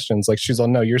no questions. She's all,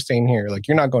 no, you're staying here.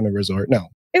 You're not going to resort. No.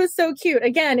 It was so cute.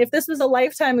 Again, if this was a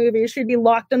Lifetime movie, she'd be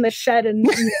locked in the shed in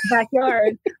the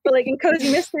backyard. But in Cozy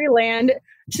Mystery Land,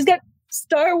 she's got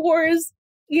Star Wars,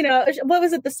 what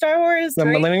was it? The Star Wars? The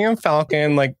Millennium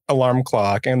Falcon, alarm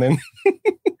clock. And then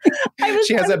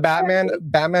she has a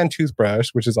Batman toothbrush,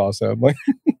 which is awesome.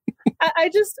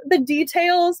 The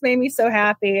details made me so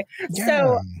happy. Yeah.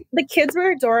 So the kids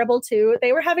were adorable too.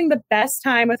 They were having the best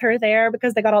time with her there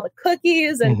because they got all the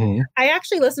cookies. And I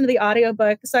actually listened to the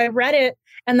audiobook. So I read it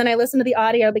and then I listened to the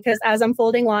audio because as I'm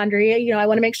folding laundry, I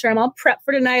want to make sure I'm all prepped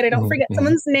for tonight. I don't forget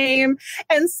someone's name.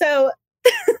 And so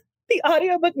the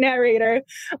audiobook narrator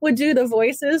would do the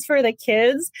voices for the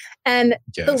kids. And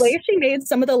the way she made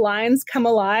some of the lines come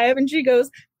alive and she goes,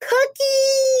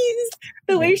 cookies!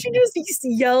 The way she just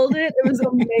yelled it was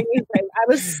amazing. I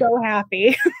was so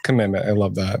happy. Commitment. I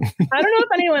love that. I don't know if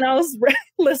anyone else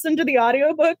listened to the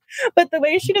audiobook, but the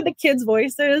way she did the kids'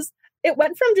 voices, it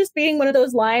went from just being one of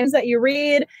those lines that you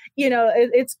read,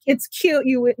 it's cute.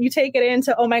 You take it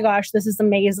into, oh my gosh, this is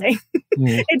amazing.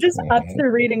 It just ups the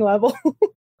reading level.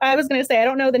 I was going to say, I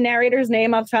don't know the narrator's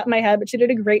name off the top of my head, but she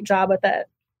did a great job with it.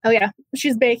 Oh yeah.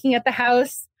 She's baking at the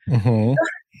house.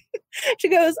 She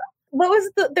goes,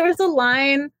 there was a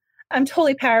line, I'm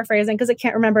totally paraphrasing because I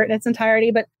can't remember it in its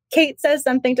entirety, but Kate says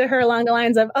something to her along the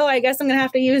lines of, oh, I guess I'm going to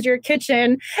have to use your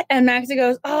kitchen. And Maxie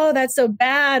goes, oh, that's so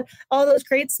bad. All those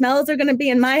great smells are going to be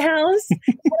in my house.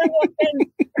 And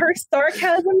her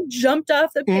sarcasm jumped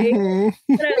off the page. And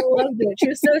I loved it. She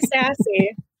was so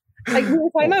sassy. We were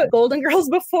talking about Golden Girls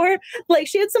before.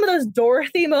 She had some of those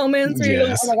Dorothy moments where you're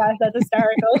like, oh my gosh, that's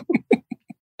hysterical.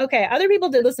 Okay, other people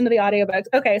did listen to the audiobooks.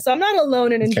 Okay, so I'm not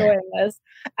alone in enjoying this.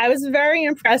 I was very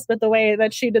impressed with the way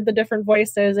that she did the different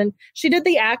voices, and she did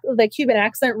the Cuban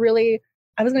accent really.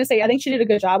 I was going to say, I think she did a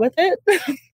good job with it.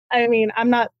 I mean,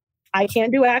 I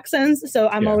can't do accents, so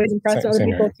I'm always impressed when other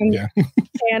people can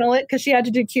channel it, because she had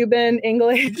to do Cuban,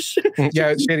 English. She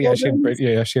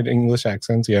had English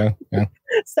accents. Yeah.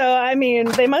 So, I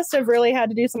mean, they must have really had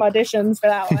to do some auditions for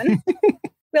that one.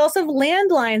 We also have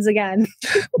landlines again.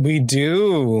 We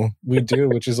do,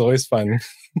 which is always fun.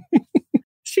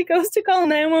 She goes to call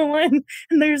 911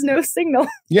 and there's no signal.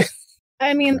 Yeah.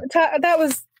 I mean, that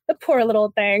was a poor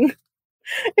little thing.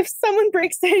 If someone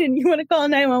breaks in and you want to call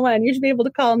 911, you should be able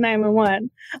to call 911.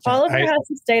 All of her has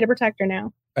to stay to protect her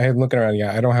now. I'm looking around.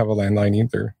 Yeah, I don't have a landline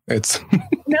either.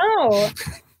 No,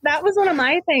 that was one of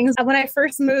my things when I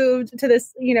first moved to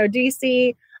this,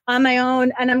 DC on my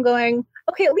own. And I'm going,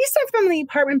 okay, at least I'm from the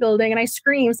apartment building and I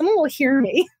scream, someone will hear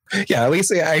me. Yeah, at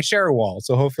least I share a wall.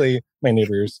 So hopefully my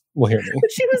neighbors will hear me.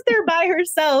 But she was there by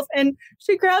herself and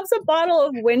she grabs a bottle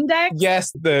of Windex.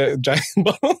 Yes, the giant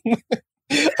bottle.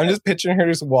 I'm just picturing her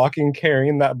just walking,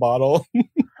 carrying that bottle.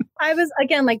 I was,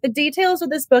 again, like, the details of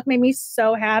this book made me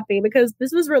so happy because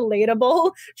this was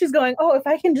relatable. She's going, oh, if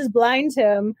I can just blind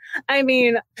him. I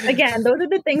mean, again, those are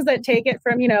the things that take it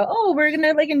from, oh, we're going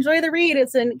to like enjoy the read.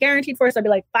 It's a guaranteed 4 star. I'd be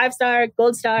like 5-star,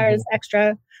 gold stars,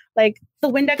 extra. Like the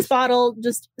Windex bottle,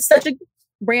 just such a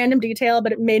random detail,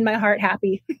 but it made my heart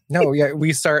happy. No, yeah,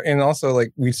 we start off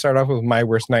with my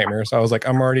worst nightmare. So I was like,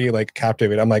 I'm already like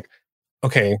captivated. I'm like,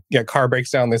 okay, yeah, car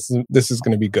breaks down. This is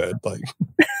going to be good. Like,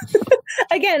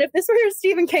 again, if this were a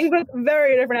Stephen King book,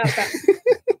 very different outcome.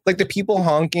 Like the people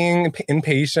honking,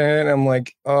 impatient. I'm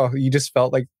like, oh, you just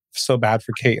felt like so bad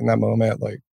for Kate in that moment.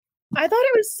 Like, I thought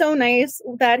it was so nice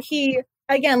that he,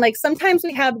 again, like sometimes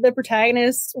we have the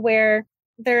protagonists where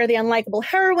they're the unlikable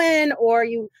heroine, or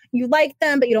you like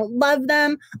them but you don't love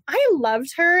them. I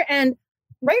loved her, and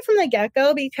right from the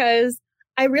get-go, because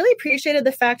I really appreciated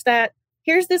the fact that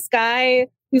here's this guy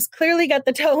who's clearly got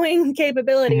the towing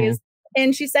capabilities.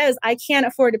 And she says, I can't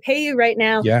afford to pay you right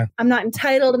now. Yeah. I'm not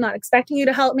entitled. I'm not expecting you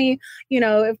to help me.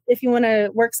 If you want to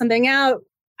work something out.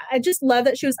 I just love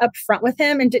that she was upfront with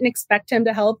him and didn't expect him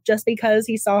to help just because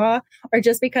he saw, or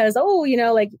just because,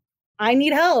 like, I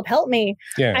need help me.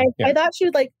 Yeah, I thought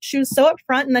she was so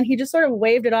upfront, and then he just sort of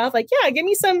waved it off like, yeah, give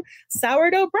me some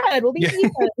sourdough bread. We'll be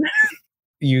even.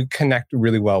 You connect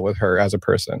really well with her as a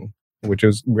person, which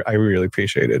I really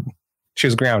appreciated. She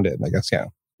was grounded, I guess. Yeah.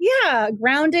 Yeah.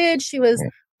 Grounded. She was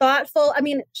thoughtful. I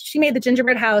mean, she made the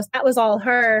gingerbread house. That was all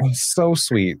her. Oh, so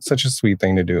sweet. Such a sweet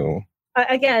thing to do.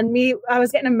 Again, I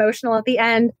was getting emotional at the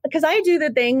end because I do the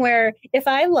thing where if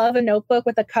I love a notebook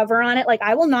with a cover on it, like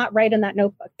I will not write in that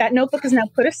notebook. That notebook is now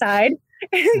put aside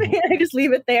and I just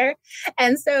leave it there.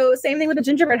 And so same thing with the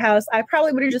gingerbread house. I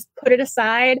probably would have just put it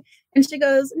aside. And she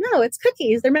goes, no, it's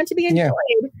cookies. They're meant to be enjoyed.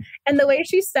 Yeah. And the way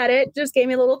she said it just gave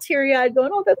me a little teary-eyed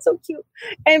going, oh, that's so cute.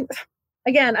 And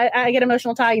again, I get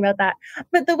emotional talking about that.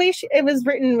 But the way it was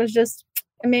written was just,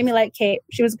 it made me like Kate.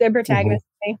 She was a good protagonist.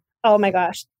 Oh my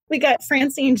gosh. We got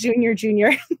Francine Jr.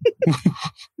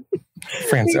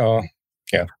 Oh,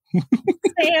 yeah.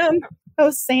 Sam. Oh,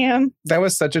 Sam. That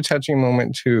was such a touching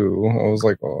moment, too. I was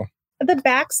like, oh. The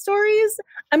backstories,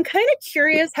 I'm kind of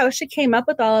curious how she came up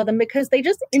with all of them, because they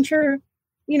just she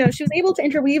was able to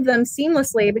interweave them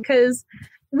seamlessly, because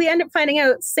we end up finding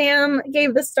out Sam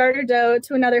gave the starter dough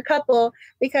to another couple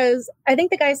because I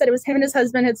think the guy said it was him and his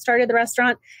husband had started the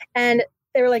restaurant, and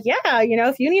they were like, yeah,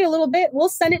 if you need a little bit, we'll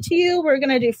send it to you. We're going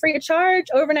to do free of charge,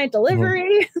 overnight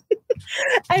delivery.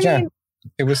 I mean,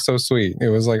 it was so sweet. It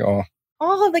was like, oh.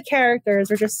 All of the characters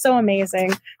were just so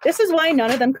amazing. This is why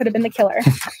none of them could have been the killer.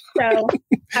 So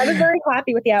I was very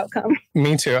happy with the outcome.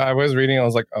 Me too. I was reading. I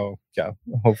was like, oh, yeah,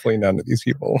 hopefully none of these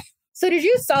people. So did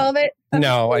you solve it?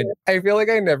 No, I feel like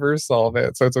I never solve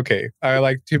it. So it's okay. I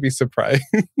like to be surprised.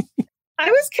 I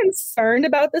was concerned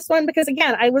about this one because,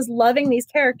 again, I was loving these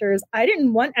characters. I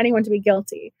didn't want anyone to be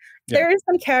guilty. Yeah. There are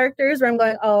some characters where I'm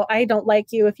going, oh, I don't like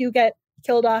you. If you get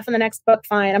killed off in the next book,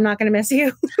 fine. I'm not going to miss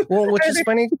you. Well, which is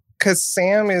funny because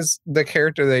Sam is the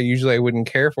character that usually I wouldn't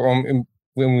care for when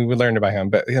we would learn about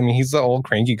him. But I mean, he's the old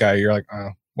cranky guy. You're like, oh,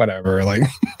 whatever. Like,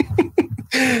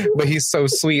 but he's so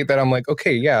sweet that I'm like,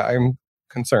 okay, yeah, I'm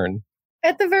concerned.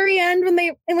 At the very end,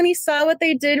 when he saw what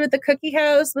they did with the cookie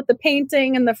house, with the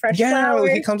painting and the fresh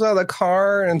flowers, he comes out of the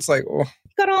car and it's like, oh.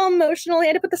 He got all emotional. He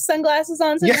had to put the sunglasses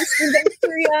on so he didn't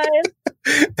see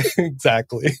eyes.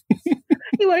 Exactly.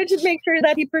 He wanted to make sure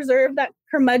that he preserved that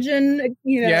curmudgeon.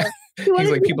 Yeah. He's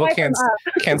like, people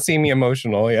can't see me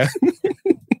emotional. Yeah.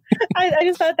 I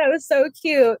just thought that was so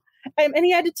cute. And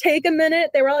he had to take a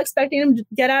minute. They were all expecting him to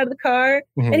get out of the car,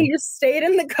 and he just stayed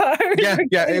in the car.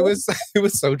 Yeah. It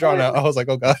was so drawn out. I was like,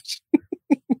 oh gosh.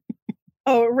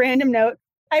 Oh, random note.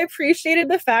 I appreciated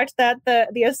the fact that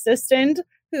the assistant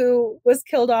who was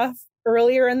killed off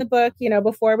earlier in the book,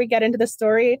 before we get into the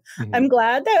story, I'm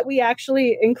glad that we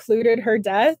actually included her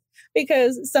death,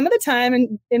 because some of the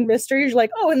time in mysteries, you're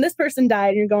like, oh, and this person died.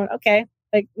 And you're going, okay,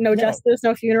 like no justice,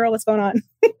 no funeral. What's going on?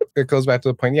 It goes back to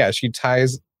the point. Yeah,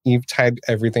 you've tied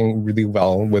everything really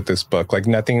well with this book. Like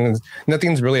nothing's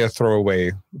really a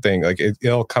throwaway thing. Like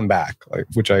it'll come back, like,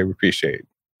 which I appreciate.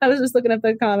 I was just looking at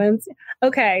the comments.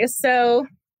 Okay, so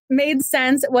made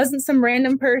sense. It wasn't some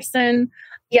random person.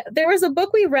 Yeah, there was a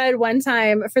book we read one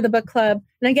time for the book club.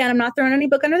 And again, I'm not throwing any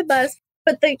book under the bus,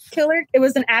 but the killer, it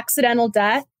was an accidental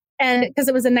death. And because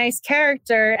it was a nice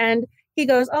character. And he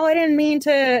goes, oh, I didn't mean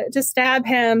to stab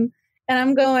him. And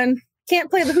I'm going, can't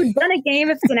play the whodunit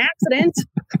game if it's an accident.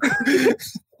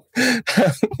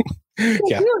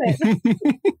 Yeah.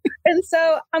 And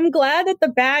so I'm glad that the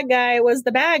bad guy was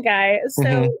the bad guy.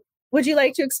 So would you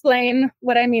like to explain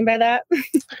what I mean by that?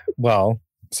 Well,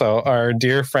 so our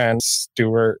dear friend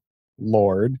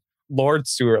Lord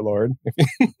Stuart Lord.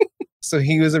 So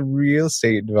he was a real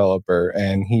estate developer,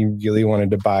 and he really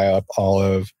wanted to buy up all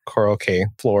of Coral Cay,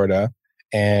 Florida.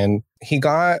 And he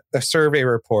got a survey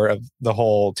report of the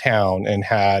whole town and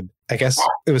had, I guess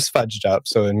it was fudged up.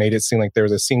 So it made it seem like there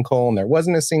was a sinkhole and there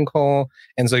wasn't a sinkhole.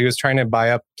 And so he was trying to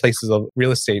buy up places of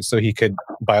real estate so he could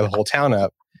buy the whole town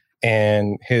up.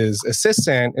 And his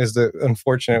assistant is the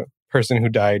unfortunate person who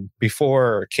died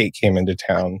before Kate came into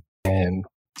town, and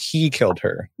he killed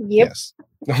her. Yep. Yes.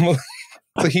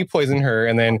 So he poisoned her.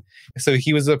 And then, so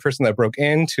he was the person that broke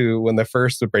into when the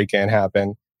first break-in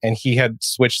happened. And he had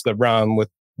switched the rum with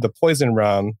the poison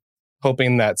rum,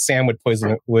 hoping that Sam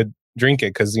would drink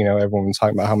it, because everyone was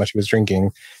talking about how much he was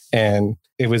drinking. And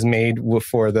it was made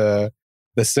for the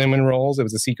cinnamon rolls. It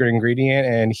was a secret ingredient,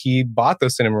 and he bought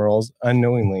those cinnamon rolls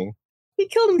unknowingly. He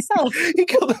killed himself.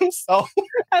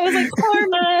 I was like,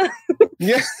 karma.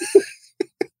 Yeah.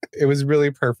 It was really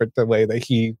perfect the way that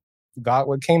he got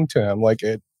what came to him. Like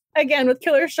it. Again, with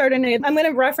Killer Chardonnay, I'm going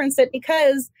to reference it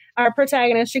because our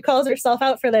protagonist, she calls herself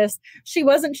out for this. She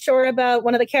wasn't sure about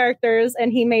one of the characters,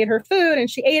 and he made her food, and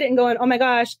she ate it and going, oh my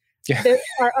gosh,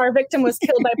 our victim was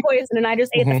killed by poison, and I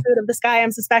just ate the food of this guy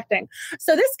I'm suspecting.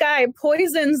 So this guy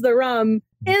poisons the rum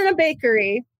in a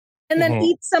bakery and then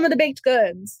eats some of the baked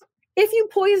goods. If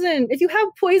you have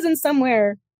poison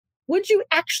somewhere, would you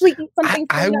actually eat something?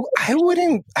 I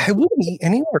wouldn't eat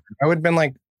anywhere. I would have been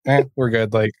like, we're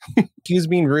good. Like, he was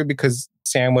being rude because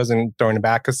Sam wasn't throwing it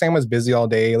back, because Sam was busy all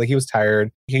day. Like, he was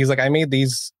tired. He's like, I made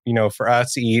these, for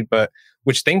us to eat, but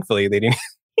which thankfully they didn't.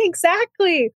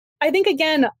 Exactly. I think,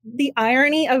 again, the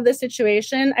irony of the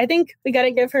situation, I think we got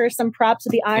to give her some props to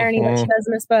the irony that she has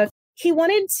in this book. He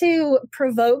wanted to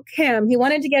provoke him. He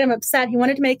wanted to get him upset. He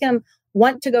wanted to make him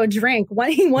want to go drink.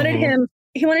 He wanted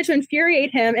to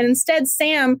infuriate him. And instead,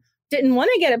 Sam didn't want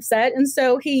to get upset. And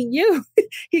so he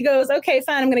goes, okay,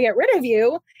 fine, I'm going to get rid of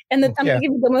you. And I'm going to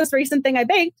give you the most recent thing I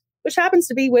baked, which happens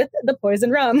to be with the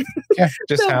poison rum. Yeah,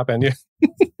 just happened. Yeah.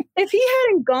 If he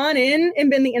hadn't gone in and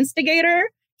been the instigator,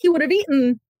 he would have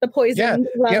eaten the poison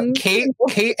rum. Kate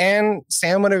and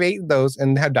Sam would have eaten those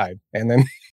and had died. And then...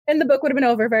 And the book would have been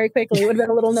over very quickly. It would have been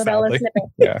a little novella snippet.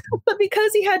 Yeah. But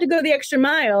because he had to go the extra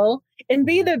mile and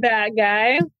be the bad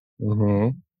guy,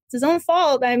 it's his own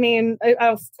fault. I mean,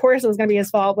 of course it was going to be his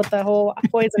fault with the whole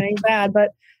poisoning bad.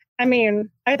 But I mean,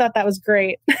 I thought that was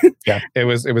great. Yeah, it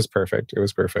was perfect. It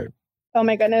was perfect. Oh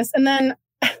my goodness. And then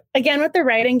again, with the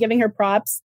writing, giving her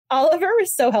props. Oliver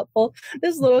was so helpful.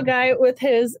 This little guy with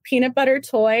his peanut butter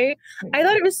toy. I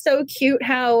thought it was so cute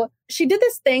how she did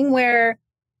this thing where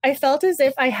I felt as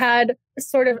if I had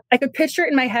I could picture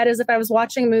it in my head as if I was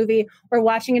watching a movie or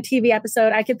watching a TV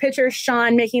episode. I could picture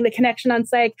Sean making the connection on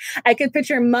Psych. I could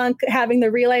picture Monk having the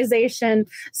realization.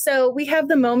 So we have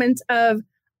the moment of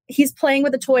he's playing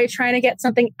with the toy, trying to get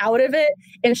something out of it.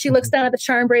 And she looks down at the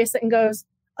charm bracelet and goes,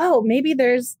 oh, maybe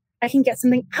I can get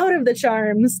something out of the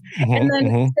charms. And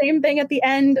then same thing at the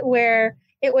end where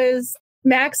it was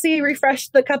Maxie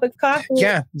refreshed the cup of coffee.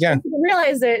 Yeah. She didn't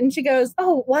realize it. And she goes,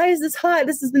 oh, why is this hot?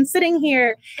 This has been sitting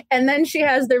here. And then she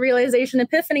has the realization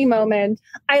epiphany moment.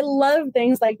 I love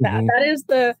things like that. That is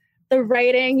the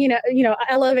writing,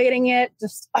 elevating it.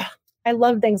 Just, I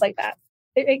love things like that.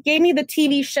 It gave me the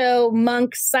TV show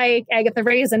Monk, Psych, Agatha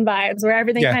Raisin vibes where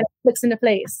everything kind of clicks into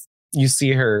place. You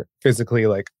see her physically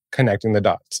like connecting the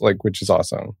dots, like, which is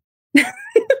awesome.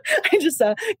 I just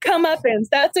comeuppance.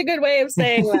 That's a good way of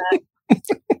saying that.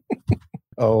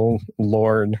 Oh,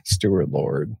 Lord, Stuart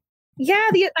Lord. Yeah,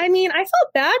 I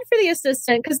felt bad for the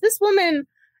assistant because this woman,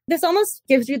 this almost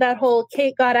gives you that whole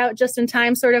Kate got out just in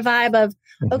time sort of vibe of,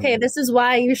 okay, this is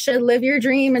why you should live your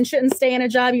dream and shouldn't stay in a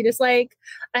job you dislike.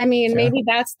 Maybe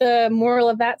that's the moral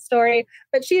of that story.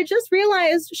 But she had just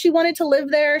realized she wanted to live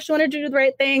there. She wanted to do the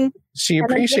right thing. She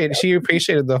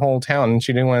appreciated the whole town, and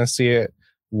she didn't want to see it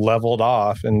leveled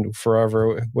off and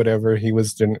forever whatever he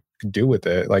was to do with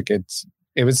it. Like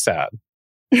it was sad.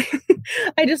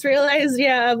 I just realized,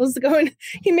 I was going,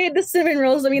 he made the cinnamon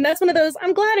rolls. I mean, that's one of those,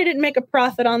 I'm glad I didn't make a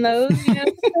profit on those. Just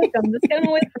take them, just get them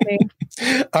away from me.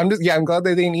 I'm glad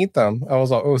they didn't eat them. I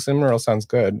was like, oh, cinnamon roll sounds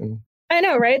good. I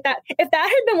know, right? That if that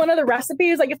had been one of the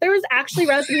recipes, like if there was actually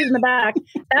recipes in the back,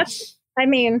 I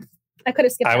could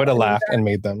have skipped. I would have laughed and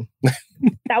made them.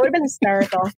 That would have been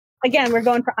hysterical. Again, we're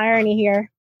going for irony here.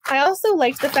 I also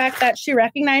liked the fact that she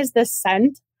recognized this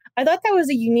scent. I thought that was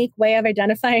a unique way of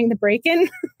identifying the break-in.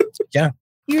 Yeah.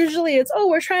 Usually it's,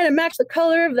 we're trying to match the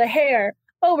color of the hair.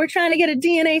 We're trying to get a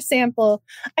DNA sample.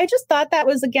 I just thought that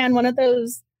was, again, one of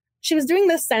those, she was doing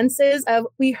the senses of,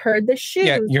 we heard the shoe.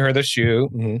 Yeah, you heard the shoe.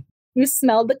 Mm-hmm. You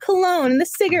smelled the cologne and the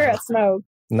cigarette smoke.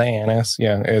 The anise.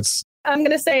 Yeah, I'm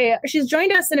going to say, she's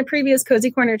joined us in a previous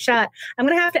Cozy Corner chat. I'm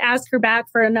going to have to ask her back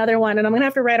for another one. And I'm going to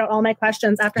have to write out all my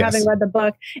questions after having read the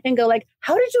book and go like,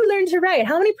 how did you learn to write?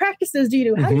 How many practices do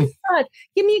you do? How did you start?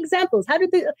 Give me examples.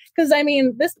 Because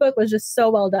this book was just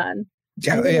so well done.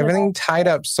 Yeah, everything tied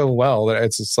up so well that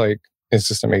it's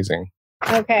just amazing.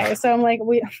 Okay, so I'm like,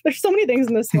 there's so many things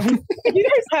in this one. If you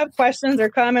guys have questions or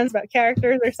comments about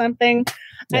characters or something,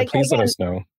 please let us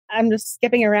know. I'm just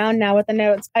skipping around now with the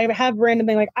notes. I have written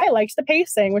thing like, I liked the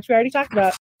pacing, which we already talked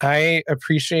about. I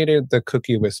appreciated the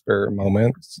cookie whisper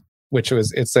moments,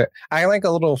 I like a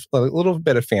little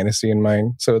bit of fantasy in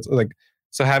mine. So it's like,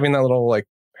 having that little, like,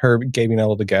 her giving a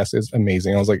little guess is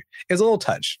amazing. I was like, it's a little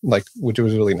touch, like, which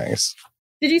was really nice.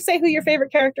 Did you say who your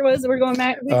favorite character was? We're going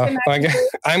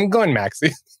I'm going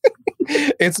Maxie.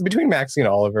 It's between Maxie and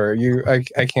Oliver.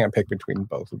 I can't pick between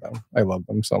both of them. I love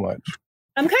them so much.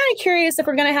 I'm kind of curious if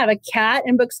we're going to have a cat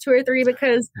in books 2 or 3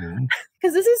 because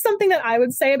this is something that I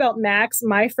would say about Max,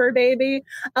 my fur baby.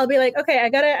 I'll be like, okay, I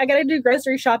gotta do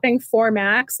grocery shopping for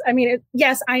Max. I mean,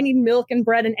 yes, I need milk and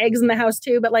bread and eggs in the house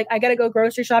too, but like I gotta go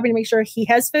grocery shopping to make sure he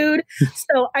has food.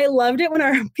 So I loved it when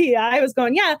our PI was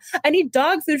going, I need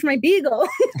dog food for my beagle.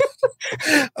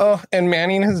 Oh, and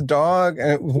Manning, his dog.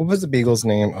 What was the beagle's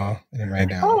name? Oh, I didn't write it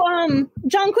down.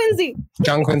 John Quincy.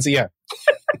 John Quincy, yeah.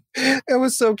 It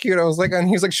was so cute. I was like, and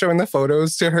he's like showing the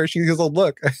photos to her. She goes, oh,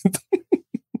 look.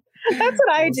 That's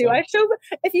what I do.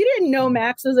 If you didn't know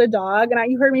Max was a dog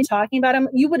and you heard me talking about him,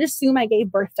 you would assume I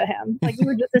gave birth to him. Like you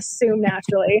would just assume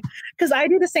naturally. Because I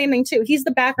do the same thing too. He's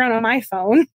the background on my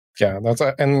phone. Yeah,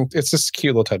 and it's just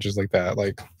cute little touches like that.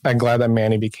 Like, I'm glad that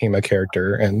Manny became a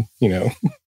character and,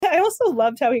 I also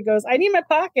loved how he goes, I need my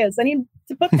pockets. I need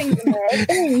to put things in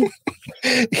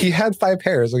there. He had 5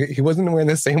 pairs. Like, he wasn't wearing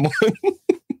the same one.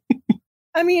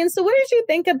 I mean, so what did you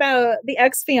think about the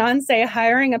ex-fiance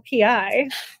hiring a PI?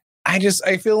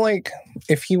 I feel like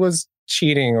if he was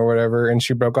cheating or whatever and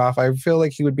she broke off, I feel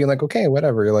like he would be like, okay,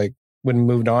 whatever, like would have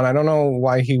moved on. I don't know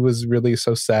why he was really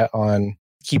so set on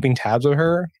keeping tabs with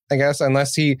her, I guess,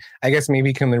 maybe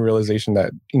he came to the realization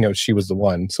that, she was the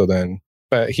one. So then,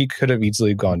 but he could have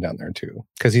easily gone down there too,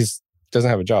 because he doesn't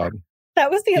have a job.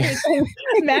 That was the other thing.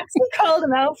 Maxie called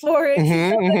him out for it.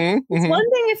 It's one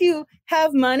thing if you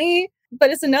have money, but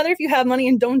it's another if you have money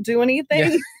and don't do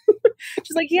anything. Yeah.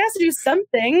 She's like, he has to do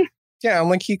something. Yeah, I'm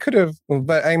like, he could have,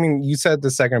 but I mean, you said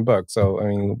the second book, so I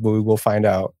mean, we'll find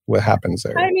out what happens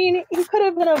there. I mean, he could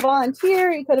have been a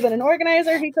volunteer, he could have been an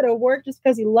organizer, he could have worked just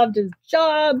because he loved his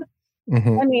job.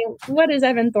 Mm-hmm. I mean, what is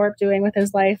Evan Thorpe doing with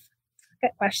his life?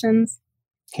 Got questions.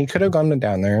 He could have gone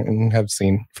down there and have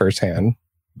seen firsthand.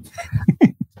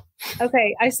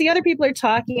 Okay, I see other people are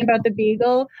talking about the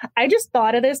beagle. I just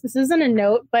thought of this. This isn't a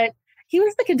note, but he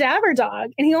was the cadaver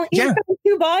dog, and he only found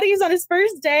 2 bodies on his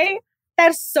first day.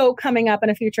 That's so coming up in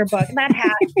a future book. That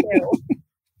has to.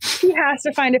 He has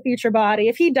to find a future body.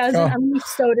 If he doesn't, I'm gonna be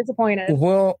so disappointed.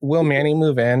 Will Manny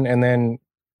move in, and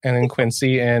then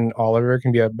Quincy and Oliver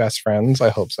can be best friends? I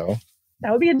hope so.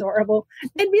 That would be adorable.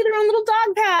 They'd be their own little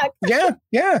dog pack.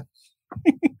 Yeah.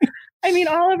 I mean,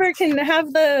 Oliver can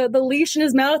have the leash in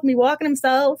his mouth and be walking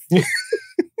himself.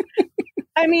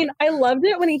 I mean, I loved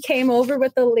it when he came over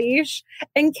with the leash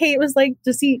and Kate was like,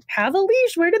 does he have a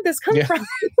leash? Where did this come from?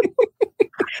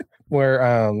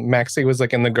 Where Maxie was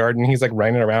like in the garden, he's like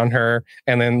running around her.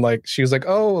 And then like, she was like,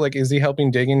 oh, like, is he helping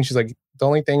digging? She's like, the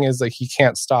only thing is like, he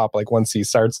can't stop like once he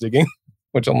starts digging,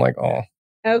 which I'm like, oh.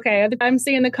 Okay. I'm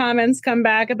seeing the comments come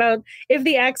back about if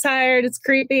the ex hired, it's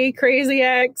creepy, crazy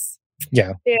ex.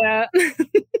 Yeah.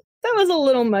 That was a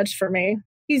little much for me.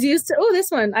 He's used to,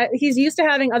 this one. He's used to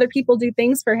having other people do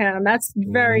things for him. That's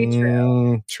very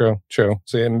true. True.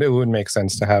 So it would make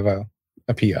sense to have a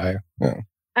PI. Yeah.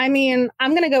 I mean,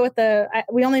 I'm going to go with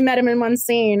we only met him in one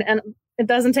scene, and it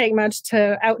doesn't take much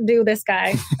to outdo this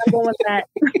guy. I'm going with that.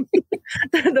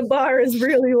 The bar is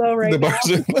really low right now.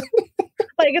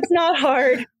 Like, it's not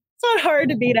hard. It's not hard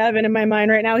to beat Evan in my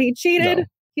mind right now. He cheated. No.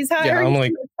 He's hired. Yeah, I'm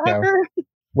like,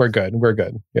 we're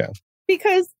good. Yeah.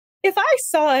 Because if I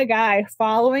saw a guy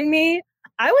following me,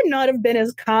 I would not have been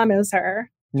as calm as her.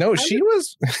 No, she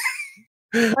was.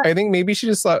 I think maybe she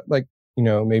just thought, like,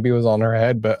 maybe it was on her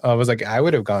head, but I was like, I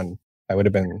would have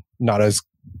been not as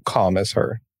calm as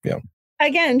her. Yeah.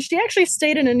 Again, she actually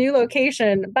stayed in a new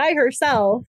location by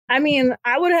herself. I mean,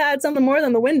 I would have had something more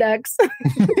than the Windex.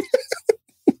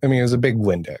 I mean, it was a big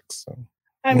Windex. So.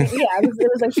 I mean, yeah, it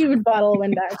was a huge bottle of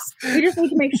Windex. We just need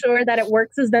to make sure that it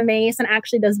works as the mace and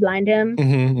actually does blind him.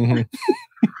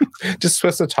 Just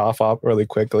twist the top off really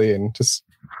quickly and just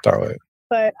throw it.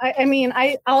 But I mean,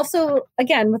 I also,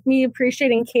 again, with me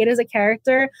appreciating Kate as a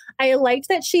character, I liked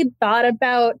that she thought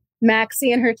about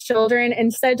Maxie and her children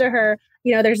and said to her,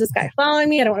 there's this guy following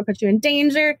me. I don't want to put you in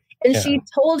danger. And she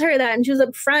told her that, and she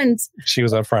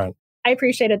was upfront. I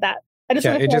appreciated that. I just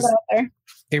want to throw that out there.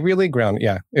 It really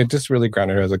it just really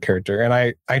grounded her as a character. And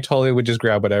I totally would just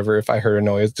grab whatever. If I heard a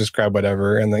noise, just grab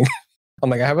whatever. And then I'm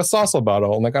like, I have a salsa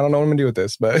bottle. I'm like, I don't know what I'm going to do with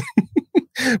this, but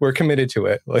we're committed to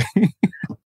it. Like,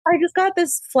 I just got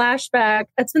this flashback.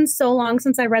 It's been so long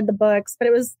since I read the books, but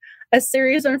it was a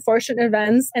series of unfortunate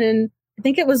events. And I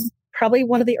think it was probably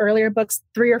one of the earlier books,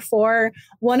 3 or 4,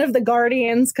 one of the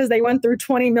Guardians, because they went through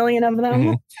 20 million of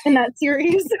them in that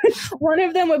series. One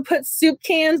of them would put soup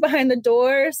cans behind the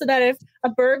door so that if a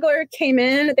burglar came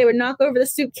in, they would knock over the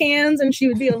soup cans and she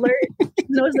would be alert. She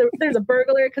knows that there's a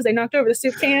burglar because they knocked over the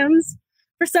soup cans.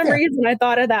 For some reason, I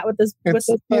thought of that with this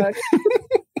book.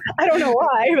 I don't know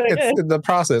why, but it's the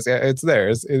process. Yeah, it's there.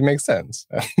 It makes sense.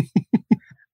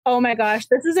 Oh my gosh,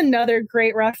 this is another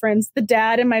great reference. The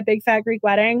dad in My Big Fat Greek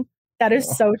Wedding. That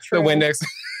is so true. The Windex.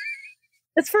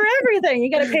 It's for everything. You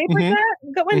got to pay for that?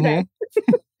 Go Windex.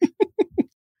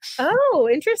 Oh,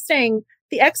 interesting.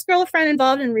 The ex-girlfriend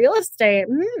involved in real estate.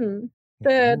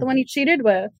 The one he cheated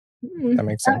with. That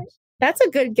makes sense. That's a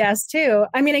good guess, too.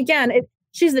 I mean, again,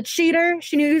 she's the cheater.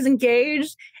 She knew he was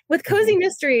engaged. With Cozy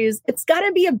Mysteries, it's got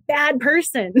to be a bad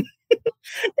person.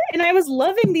 And I was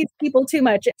loving these people too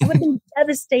much. I would have been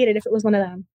devastated if it was one of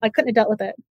them. I couldn't have dealt with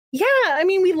it. Yeah, I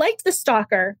mean, we liked the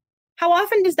stalker. How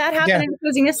often does that happen in a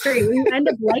Cozy Mystery? You end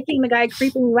up liking the guy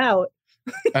creeping you out.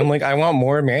 I'm like, I want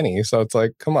more Manny. So it's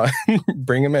like, come on,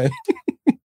 bring him in.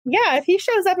 Yeah, if he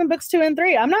shows up in books 2 and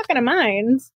 3, I'm not going to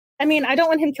mind. I mean, I don't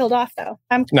want him killed off, though.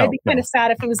 I'd be kind of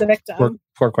sad if he was a victim.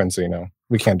 Poor Quincy, no.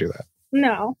 We can't do that.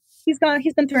 No. He's gone.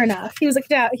 He's been through enough. He was like,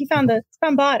 yeah, he found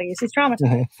bodies. He's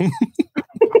traumatized.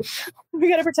 We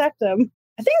got to protect him.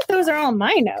 I think those are all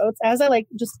my notes as I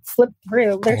just flip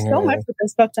through. There's so much with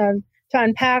this book to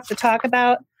unpack, to talk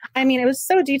about. I mean, it was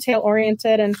so detail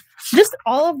oriented and just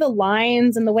all of the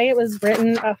lines and the way it was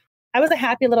written. I was a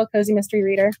happy little Cozy Mystery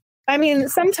reader. I mean,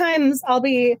 sometimes I'll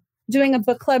be doing a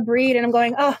book club read and I'm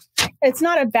going, oh, it's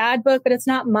not a bad book, but it's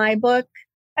not my book.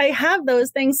 I have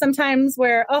those things sometimes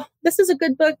where, oh, this is a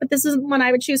good book, but this isn't one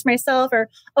I would choose myself, or,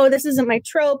 oh, this isn't my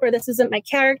trope, or this isn't my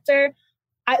character.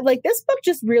 This book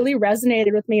just really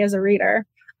resonated with me as a reader.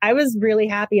 I was really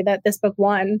happy that this book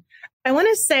won. I want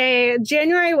to say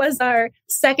January was our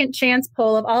second chance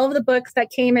poll of all of the books that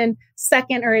came in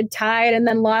second or had tied and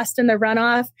then lost in the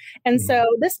runoff. And so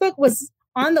this book was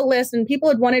on the list and people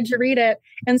had wanted to read it.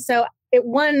 And so it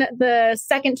won the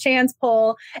second chance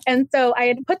poll. And so I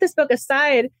had put this book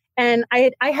aside and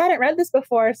I hadn't read this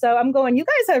before. So I'm going, you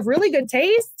guys have really good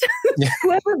taste.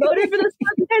 Whoever voted for this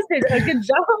book, you guys did a good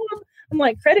job. I'm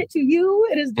like, credit to you.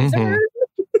 It is deserved.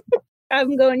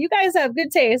 I'm going, you guys have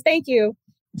good taste. Thank you.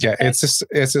 Yeah, it's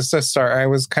just a start. I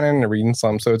was kind of in a reading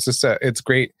slump. So it's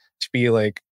great to be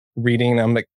reading.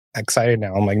 I'm excited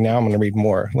now. I'm now I'm going to read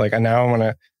more. Now I want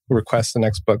to request the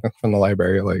next book from the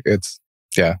library. It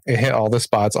hit all the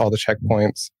spots, all the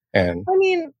checkpoints. And I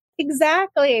mean,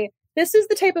 exactly. This is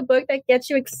the type of book that gets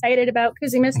you excited about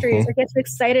Cozy Mysteries or gets you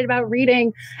excited about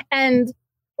reading. And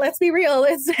let's be real,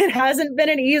 it hasn't been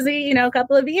an easy,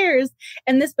 couple of years.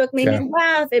 And this book made me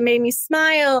laugh. It made me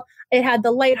smile. It had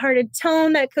the lighthearted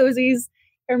tone that cozies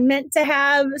are meant to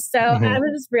have. So I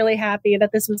was really happy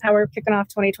that this was how we're kicking off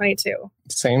 2022.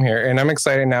 Same here. And I'm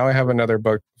excited now. I have another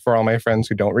book for all my friends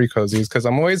who don't read cozies because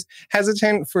I'm always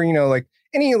hesitant for,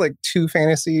 any too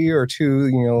fantasy or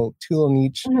too little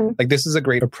niche. This is a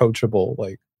great approachable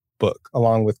book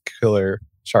along with killer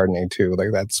Chardonnay too. Like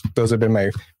those have been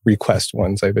my request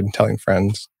ones I've been telling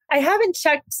friends. I haven't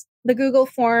checked the Google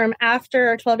form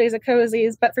after 12 Days of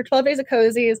Cozies, but for 12 Days of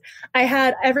Cozies, I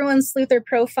had everyone sleuth their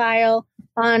profile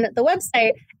on the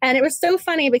website. And it was so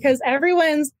funny because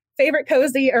everyone's favorite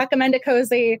cozy or recommended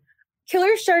cozy,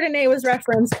 Killer Chardonnay, was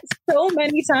referenced so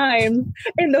many times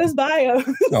in those bios.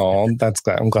 Oh,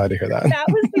 I'm glad to hear that. That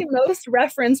was the most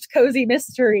referenced cozy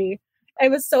mystery. I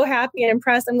was so happy and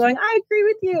impressed. I'm going, I agree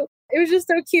with you. It was just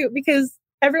so cute because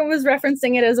everyone was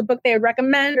referencing it as a book they would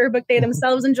recommend or a book they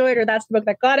themselves enjoyed, or that's the book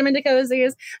that got them into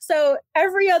cozies. So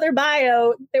every other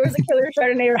bio, there was a Killer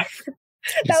Chardonnay reference.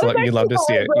 You love to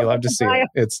see it. You love to see it.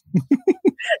 It's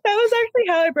that was actually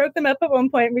how I broke them up at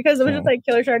one point because it was just like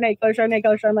Killer Chardonnay, Killer Chardonnay,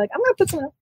 Killer Chardonnay. I'm like, I'm going to put some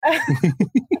up.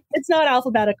 It's not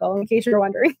alphabetical, in case you're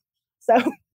wondering. So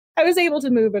I was able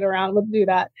to move it around. We'll do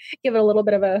that. Give it a little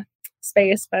bit of a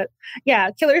space. But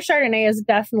yeah, Killer Chardonnay is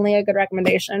definitely a good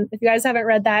recommendation. If you guys haven't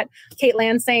read that, Kate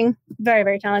Lansing, very,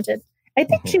 very talented. I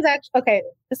think she's actually, okay,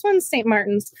 this one's St.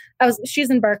 Martin's. She's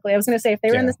in Berkeley. I was going to say, if they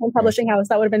were in the same publishing house,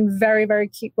 that would have been very, very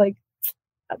cute. Like,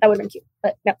 that would have been cute.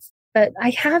 But no. But I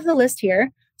have the list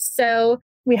here. So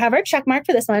we have our check mark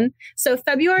for this one. So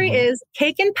February is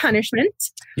Cake and Punishment.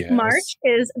 Yes. March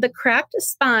is The Cracked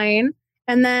Spine.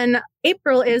 And then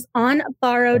April is On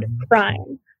Borrowed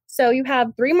Crime. So you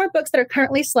have 3 more books that are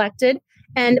currently selected.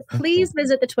 And please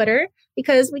visit the Twitter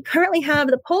because we currently have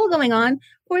the poll going on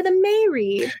for the May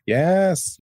read.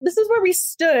 Yes. This is where we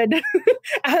stood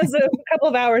as a couple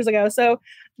of hours ago. So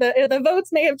the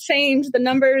votes may have changed. The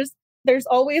numbers, there's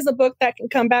always a book that can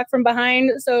come back from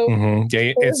behind. So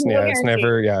it's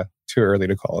never too early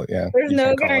to call it. Yeah. There's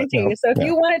no guarantee. No. So if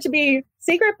you want it to be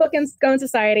Secret Book and Scone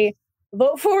Society,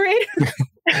 vote for it.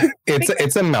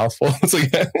 It's a mouthful. So,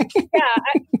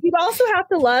 you also have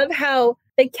to love how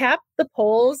they capped the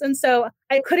polls. And so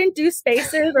I couldn't do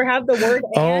spaces or have the word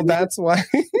and. Oh, that's why.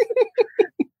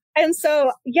 And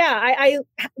so, I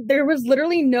there was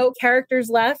literally no characters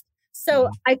left. So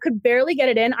I could barely get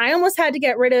it in. I almost had to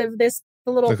get rid of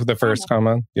the first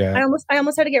comma. Yeah. I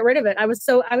almost had to get rid of it. I was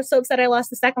so upset I lost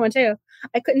the second one too.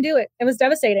 I couldn't do it. It was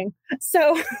devastating.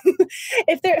 So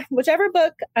whichever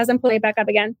book, as I'm pulling it back up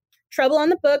again, Trouble on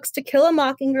the Books, To Kill a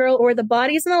Mockingjay, or The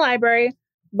Bodies in the Library,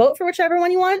 vote for whichever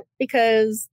one you want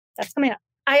because that's coming up.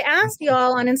 I asked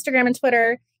y'all on Instagram and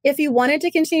Twitter if you wanted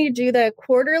to continue to do the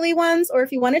quarterly ones or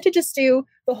if you wanted to just do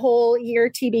the whole year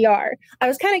TBR. I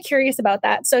was kind of curious about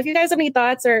that. So if you guys have any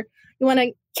thoughts or you want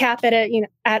to cap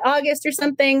it at August or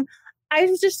something, I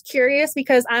was just curious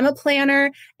because I'm a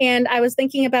planner and I was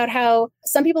thinking about how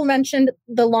some people mentioned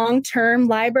the long-term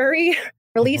library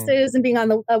releases and being on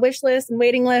the wish list and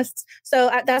waiting lists. So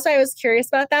that's why I was curious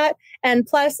about that. And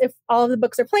plus, if all of the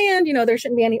books are planned, there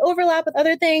shouldn't be any overlap with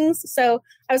other things. So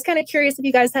I was kind of curious if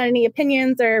you guys had any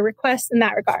opinions or requests in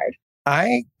that regard.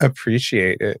 I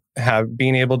appreciate it,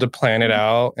 being able to plan it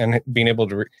out and being able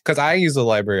to, because I use the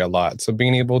library a lot. So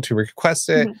being able to request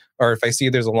it, or if I see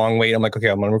there's a long wait, I'm like, okay,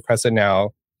 I'm going to request it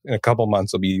now. In a couple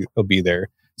months, it'll be there.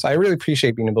 So I really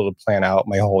appreciate being able to plan out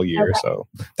my whole year. Okay. So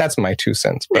that's my 2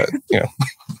 cents, but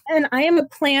And I am a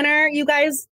planner. You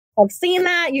guys have seen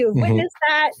that. You've witnessed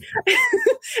that.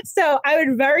 So I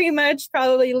would very much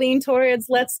probably lean towards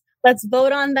let's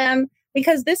vote on them.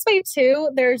 Because this way, too,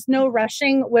 there's no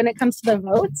rushing when it comes to the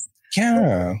votes.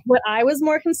 Yeah. What I was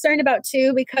more concerned about,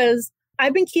 too, because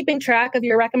I've been keeping track of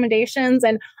your recommendations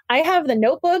and I have the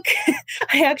notebook.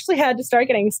 I actually had to start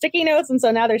getting sticky notes. And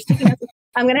so now there's sticky notes.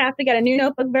 I'm going to have to get a new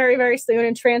notebook very, very soon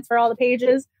and transfer all the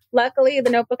pages. Luckily, the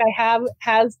notebook I have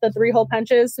has the 3-hole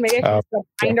punches. So maybe I can just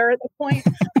a binder at the point.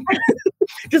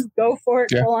 Just go for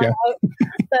it. Pull on out.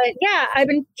 But I've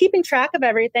been keeping track of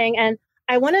everything. And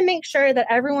I want to make sure that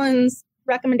everyone's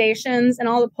recommendations and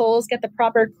all the polls get the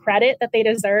proper credit that they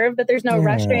deserve, that there's no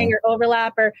rushing or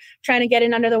overlap or trying to get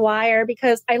in under the wire,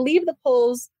 because I leave the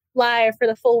polls live for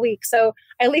the full week. So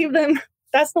I leave them,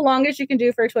 that's the longest you can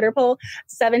do for a Twitter poll,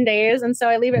 7 days. And so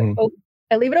I leave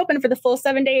it open for the full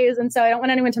 7 days. And so I don't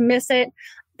want anyone to miss it.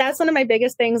 That's one of my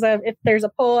biggest things of if there's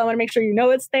a poll, I want to make sure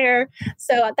it's there.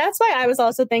 So that's why I was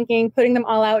also thinking putting them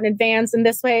all out in advance. And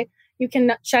this way, you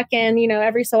can check in,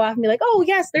 every so often, be like, oh,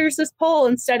 yes, there's this poll,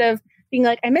 instead of being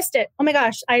like, I missed it. Oh my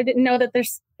gosh, I didn't know that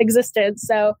this existed.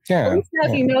 So at least now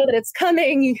if you know that it's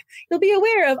coming, you'll be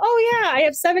aware of, I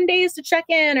have 7 days to check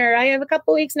in, or I have a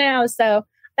couple weeks now. So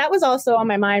that was also on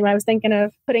my mind when I was thinking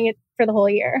of putting it for the whole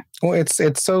year. Well, it's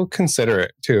so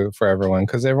considerate too for everyone,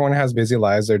 because everyone has busy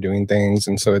lives, they're doing things.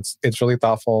 And so it's really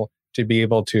thoughtful to be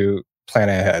able to plan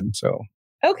ahead. So.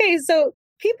 Okay. So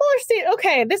people are saying,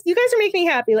 okay, you guys are making me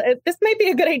happy. This might be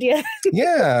a good idea.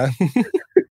 Yeah.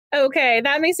 Okay,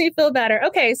 that makes me feel better.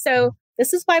 Okay, so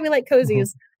This is why we like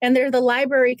cozies. And they're the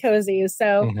library cozies.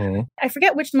 So I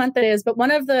forget which month it is, but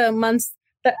one of the months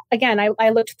that, again, I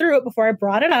looked through it before I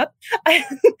brought it up.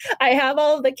 I have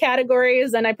all of the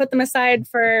categories and I put them aside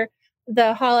for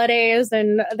the holidays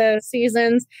and the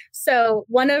seasons. So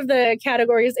one of the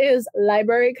categories is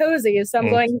library cozies. So I'm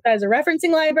going, you guys are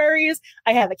referencing libraries.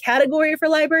 I have a category for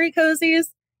library cozies.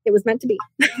 It was meant to be.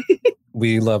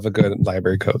 We love a good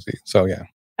library cozy. So yeah.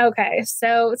 Okay.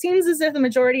 So it seems as if the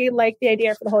majority like the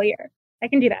idea for the whole year. I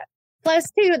can do that.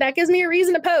 Plus, too, that gives me a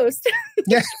reason to post.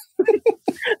 Yeah.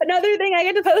 Another thing I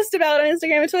get to post about on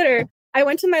Instagram and Twitter. I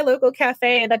went to my local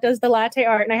cafe that does the latte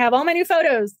art and I have all my new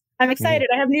photos. I'm excited.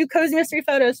 I have new cozy mystery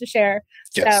photos to share.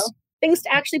 Yes. So things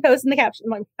to actually post in the caption.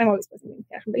 I'm always posting in the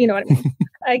caption, but you know what I mean.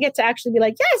 I get to actually be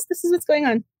like, yes, this is what's going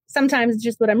on. Sometimes it's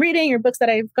just what I'm reading or books that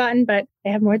I've gotten, but I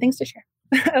have more things to share.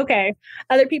 Okay.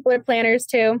 Other people are planners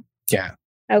too. Yeah.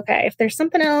 Okay. If there's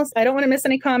something else, I don't want to miss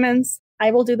any comments. I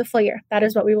will do the full year. That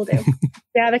is what we will do.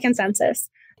 We have a consensus.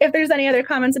 If there's any other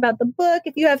comments about the book,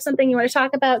 if you have something you want to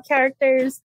talk about,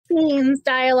 characters, themes,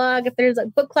 dialogue, if there's a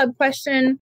book club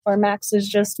question, or Max is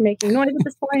just making noise at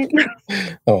this point.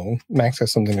 Oh, Max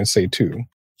has something to say too.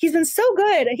 He's been so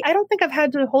good. I don't think I've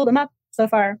had to hold him up so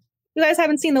far. You guys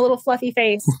haven't seen the little fluffy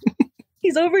face.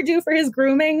 He's overdue for his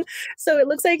grooming. So it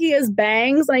looks like he has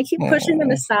bangs and I keep pushing him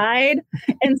aside.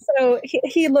 And so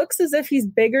he looks as if he's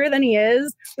bigger than he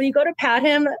is. When you go to pat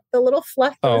him, the little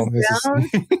fluff goes down.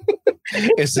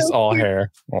 It's just all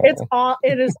hair.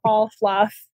 It is all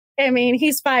fluff. I mean,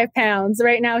 he's 5 pounds.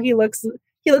 Right now he looks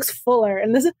fuller.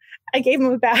 And I gave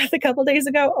him a bath a couple days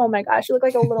ago. Oh my gosh, he looked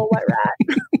like a little wet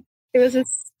rat. It was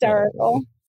hysterical.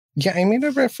 Yeah, I made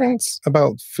a reference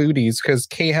about foodies because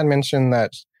Kay had mentioned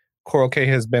that Coral K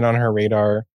has been on her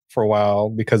radar for a while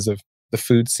because of the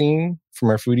food scene from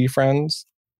our foodie friends.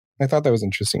 I thought that was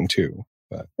interesting too.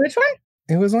 But which one?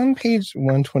 It was on page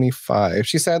 125.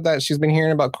 She said that she's been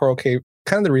hearing about Coral K,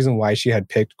 kind of the reason why she had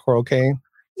picked Coral K.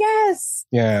 Yes.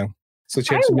 Yeah. So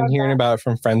she's been hearing about it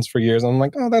from friends for years. I'm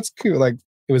like, oh, that's cute. Like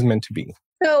it was meant to be.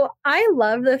 So I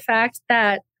love the fact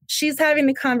that she's having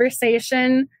the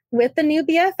conversation with the new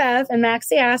BFF and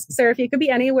Maxie asks her if you could be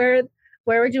anywhere,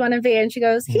 where would you want to be? And she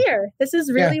goes, here, this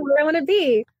is really where I want to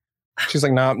be. She's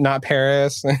like, not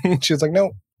Paris. And she's like,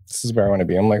 no, this is where I want to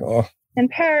be. I'm like, oh. In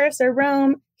Paris or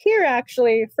Rome, here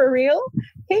actually, for real.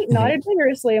 Kate nodded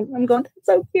vigorously. I'm going, that's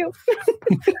so cute.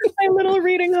 My little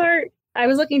reading heart. I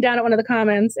was looking down at one of the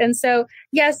comments. And so,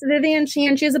 yes, Vivian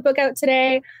Sheehan, she has a book out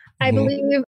today. I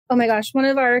believe, oh my gosh, one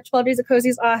of our 12 Days of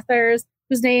Cozy's authors,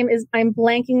 whose name is I'm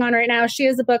blanking on right now. She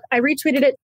has a book. I retweeted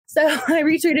it. So I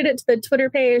retweeted it to the Twitter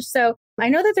page. So I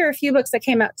know that there are a few books that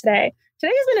came out today.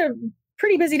 Today has been a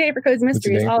pretty busy day for Cozy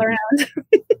Mysteries all around. I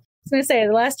was going to say,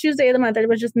 the last Tuesday of the month, it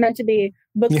was just meant to be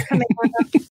books coming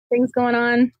on, things going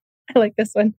on. I like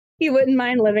this one. He wouldn't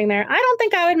mind living there. I don't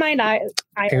think I would mind either.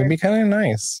 It would be kind of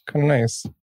nice.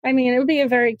 I mean, it would be a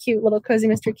very cute little Cozy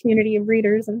Mystery community of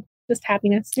readers and just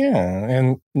happiness. Yeah,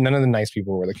 and none of the nice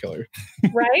people were the killer.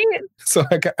 Right? So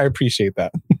I appreciate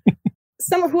that.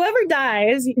 Whoever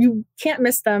dies, you can't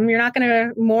miss them. You're not going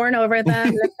to mourn over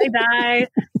them. If they die,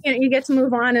 you get to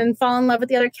move on and fall in love with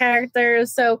the other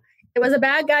characters. So it was a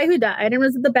bad guy who died, and it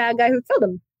was the bad guy who killed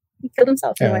him. He killed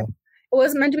himself anyway. It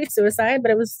wasn't meant to be suicide,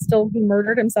 but it was still, he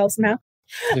murdered himself somehow.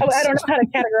 I don't know how to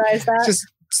categorize that. Just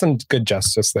some good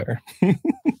justice there.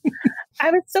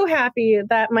 I was so happy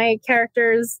that my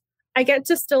characters, I get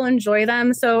to still enjoy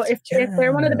them. So if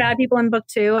they're one of the bad people in book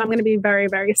 2, I'm going to be very,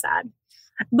 very sad.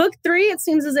 Book 3, it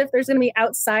seems as if there's going to be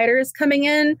outsiders coming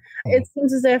in. It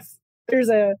seems as if there's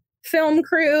a film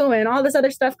crew and all this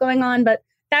other stuff going on, but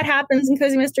that happens in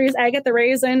Cozy Mysteries. I Get the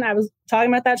Raisin. I was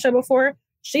talking about that show before.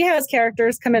 She has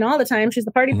characters come in all the time. She's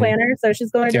the party planner, so she's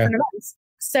going to different events.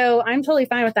 So I'm totally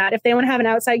fine with that. If they want to have an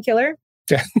outside killer.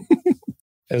 Yeah.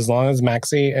 As long as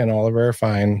Maxie and Oliver are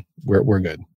fine, we're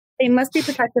good. They must be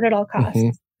protected at all costs.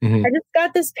 I just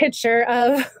got this picture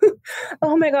of,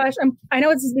 oh my gosh, I know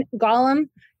it's Gollum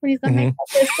when he's going to make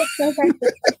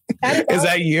that. Is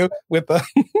that you with the?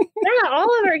 Yeah,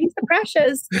 Oliver, he's the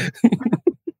precious.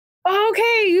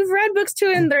 Okay, you've read books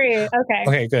 2 and 3.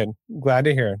 Okay, good. Glad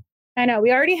to hear. I know.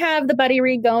 We already have the buddy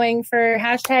read going for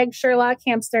 #Sherlock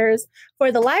Hamsters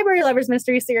for the Library Lovers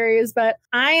Mystery Series, but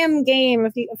I am game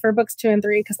for books 2 and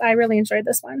 3 because I really enjoyed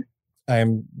this one.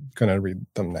 I'm going to read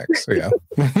them next. So yeah,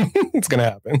 it's going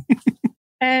to happen.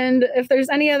 And if there's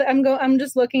any other, I'm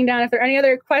just looking down. If there are any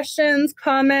other questions,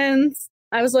 comments,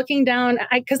 I was looking down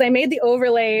because I made the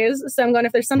overlays. So I'm going,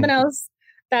 if there's something else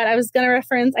that I was going to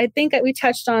reference, I think that we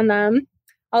touched on them.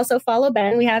 Also follow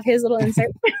Ben. We have his little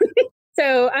insert.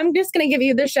 So I'm just going to give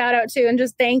you this shout out too, and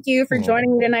just thank you for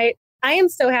joining me tonight. I am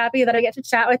so happy that I get to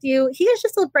chat with you. He is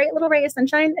just a bright little ray of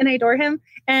sunshine, and I adore him.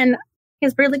 And he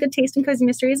has really good taste in cozy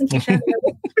mysteries. In case you haven't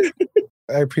noticed.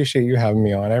 I appreciate you having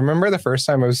me on. I remember the first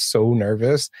time I was so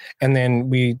nervous, and then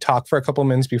we talked for a couple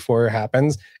minutes before it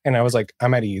happens, and I was like,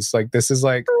 I'm at ease. Like, this is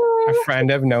like a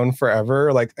friend I've known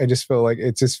forever. Like, I just feel like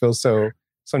it just feels so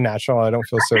natural. I don't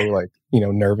feel so like,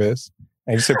 nervous.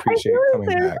 I just appreciate coming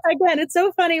back. Again, it's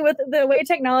so funny with the way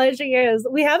technology is.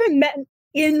 We haven't met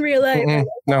in real life,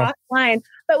 no. offline.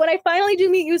 But when I finally do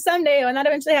meet you someday, when that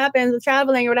eventually happens, with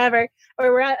traveling or whatever,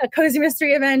 or we're at a cozy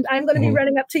mystery event, I'm going to be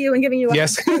running up to you and giving you a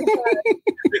yes.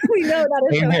 We know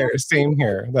that is same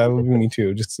here. That would be me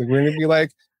too. Just we're going to be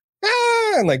like,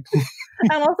 and like.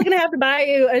 I'm also going to have to buy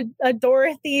you a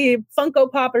Dorothy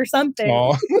Funko Pop or something.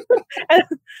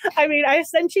 I mean, I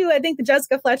sent you, I think, the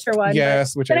Jessica Fletcher one.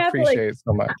 Yes, which I appreciate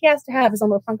so much. He has to have his own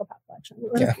little Funko Pop collection.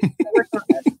 Yeah.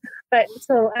 But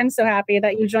so I'm so happy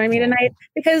that you joined me tonight,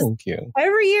 because Thank you.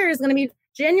 Every year is going to be,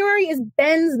 January is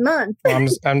Ben's month. I'm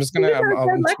just going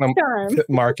to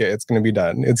mark it. It's going to be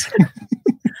done.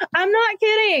 I'm not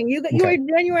kidding. You are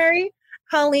January.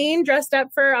 Colleen dressed up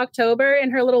for October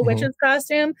in her little witch's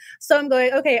costume. So I'm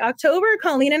going, okay, October,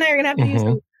 Colleen and I are going to have to do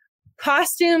some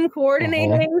costume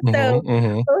coordinating. So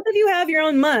both of you have your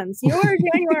own months. You're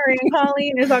January and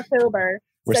Colleen is October.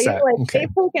 We're so set. You're like, they've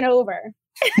taken over.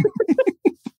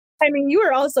 I mean, you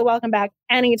are also welcome back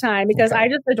anytime, because I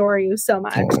just adore you so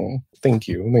much. Thank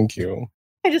you. Thank you.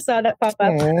 I just saw that pop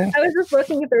up. I was just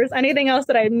looking if there was anything else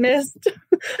that I missed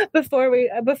before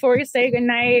we say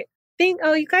goodnight.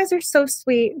 You guys are so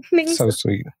sweet.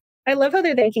 Sweet. I love how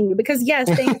they're thanking you, because yes,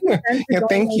 thank you.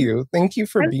 Thank you. Thank you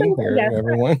for being here,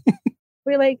 everyone.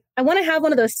 I want to have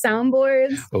one of those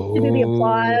soundboards to do the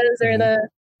applause or the,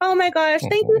 oh my gosh,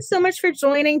 thank you so much for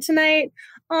joining tonight.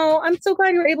 Oh, I'm so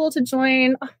glad you were able to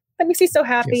join. Oh, that makes me so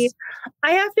happy. Yes.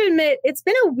 I have to admit, it's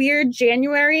been a weird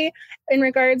January in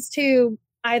regards to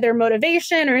either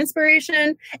motivation or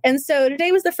inspiration. And so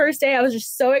today was the first day I was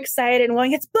just so excited and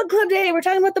going, it's book club day. We're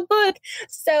talking about the book.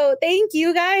 So thank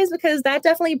you guys, because that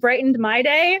definitely brightened my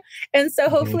day. And so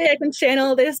hopefully I can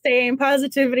channel this same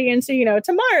positivity into,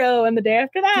 tomorrow and the day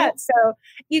after that. So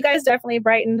you guys definitely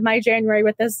brightened my January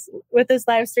with this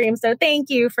live stream. So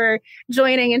thank you for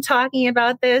joining and talking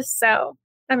about this. So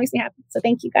that makes me happy. So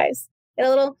thank you guys. Get a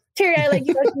little teary-eyed, like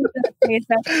you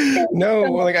guys. No,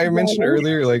 like I mentioned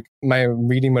earlier, like my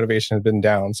reading motivation has been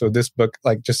down. So this book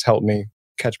just helped me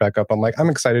catch back up. I'm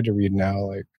excited to read now.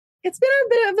 Like, it's been a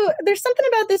bit of there's something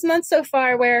about this month so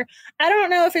far where I don't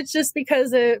know if it's just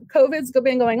because COVID's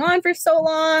been going on for so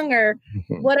long or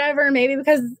whatever. Maybe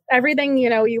because everything,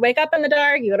 you wake up in the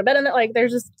dark, you go to bed in the,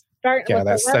 there's just dark. Yeah,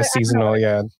 that's seasonal.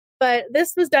 Yeah. But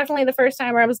this was definitely the first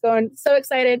time where I was going so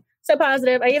excited, so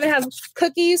positive. I even have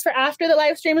cookies for after the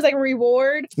live stream as like a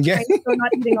reward. Yeah. I'm still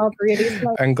not eating all three of these.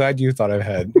 I'm glad you thought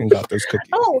ahead and got those cookies.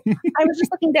 I was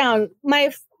just looking down.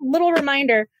 My little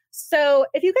reminder. So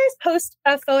if you guys post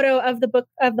a photo of the book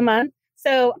of the month,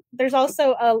 so there's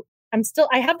also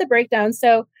I have the breakdown.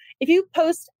 So if you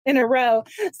post in a row,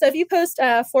 so if you post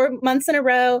 4 months in a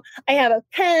row, I have a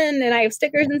pen and I have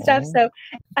stickers and stuff. So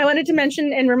I wanted to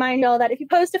mention and remind y'all that if you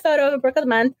post a photo of a book of the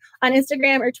month on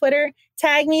Instagram or Twitter,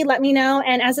 tag me, let me know.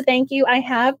 And as a thank you, I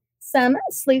have some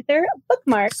Sleuther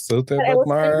bookmarks. As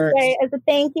a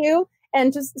thank you.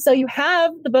 And just so you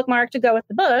have the bookmark to go with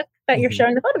the book that you're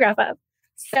showing the photograph of.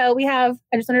 So I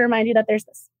just want to remind you that there's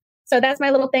this. So that's my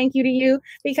little thank you to you,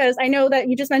 because I know that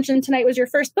you just mentioned tonight was your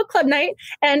first book club night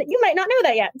and you might not know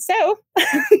that yet. So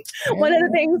one of the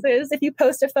things is if you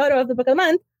post a photo of the book of the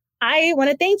month, I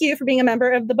want to thank you for being a member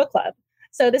of the book club.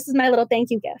 So this is my little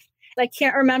thank you gift. I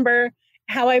can't remember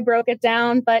how I broke it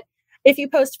down, but if you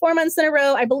post 4 months in a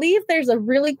row, I believe there's a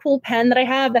really cool pen that I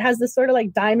have that has this sort of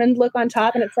like diamond look on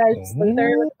top and it says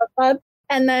Sleuther Book Club.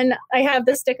 And then I have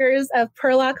the stickers of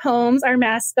Perlock Holmes, our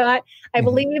mascot. I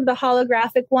believe the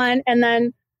holographic one. And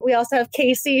then we also have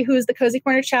Casey, who's the Cozy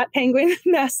Corner Chat Penguin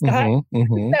mascot. So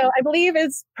I believe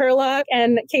it's Perlock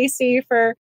and Casey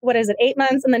for, 8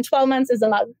 months? And then 12 months is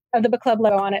the book club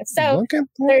logo on it. So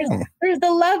there's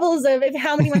the levels of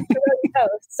how many months you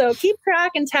post. So keep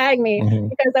track and tag me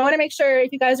because I want to make sure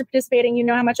if you guys are participating, you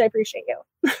know how much I appreciate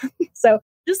you. So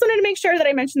just wanted to make sure that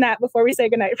I mentioned that before we say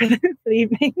goodnight for the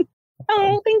evening.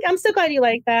 I'm so glad you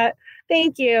like that.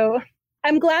 Thank you.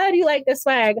 I'm glad you like the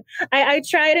swag. I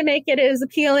try to make it as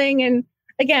appealing. And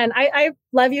again, I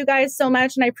love you guys so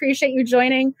much and I appreciate you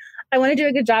joining. I want to do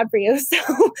a good job for you. So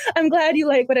I'm glad you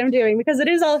like what I'm doing because it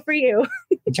is all for you.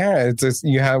 Yeah, it's just,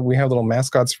 we have little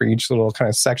mascots for each little kind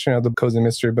of section of the Cozy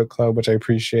Mystery Book Club, which I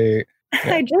appreciate.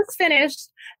 Yeah. I just finished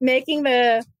making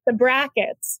the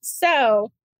brackets.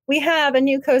 So we have a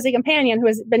new cozy companion who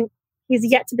has been he's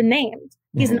yet to be named.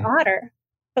 He's an otter,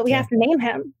 but we have to name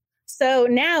him. So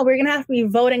now we're going to have to be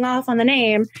voting off on the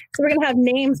name. So we're going to have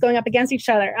names going up against each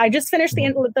other. I just finished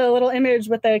the little image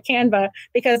with the Canva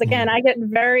because, again, I get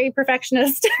very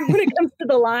perfectionist when it comes to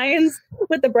the lines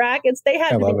with the brackets. They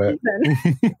had to be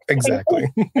even.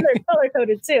 Exactly. And they're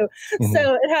color-coded too.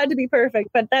 So it had to be perfect,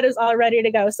 but that is all ready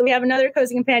to go. So we have another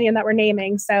cozy companion that we're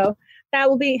naming. So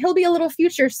he'll be a little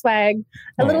future swag,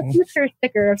 a little future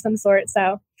sticker of some sort.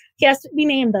 So he has to be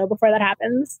named, though, before that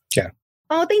happens. Yeah.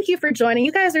 Oh, thank you for joining.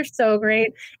 You guys are so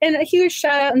great. And a huge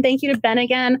shout out and thank you to Ben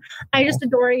again. I just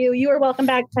adore you. You are welcome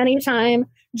back anytime.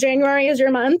 January is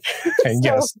your month. Okay,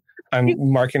 yes. I'm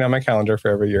marking on my calendar for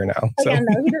every year now. Again,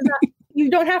 though, you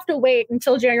don't have to wait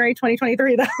until January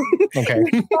 2023, though. Okay.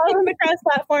 Follow him across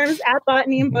platforms at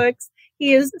Botany and Books.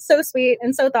 He is so sweet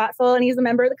and so thoughtful, and he's a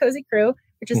member of the Cozy Crew,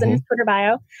 which is in his Twitter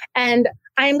bio. And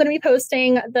I'm going to be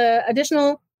posting the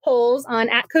additional polls on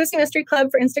at Cozy Mystery Club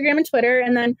for Instagram and Twitter.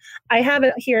 And then I have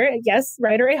it here. Yes,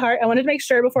 Writer A Heart. I wanted to make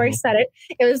sure before I said it,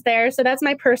 it was there. So that's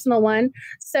my personal one.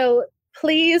 So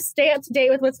please stay up to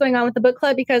date with what's going on with the book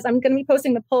club because I'm going to be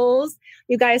posting the polls.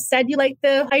 You guys said you like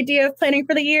the idea of planning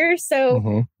for the year.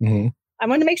 So I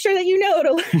want to make sure that you know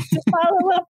to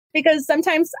follow up. Because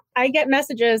sometimes I get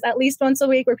messages at least once a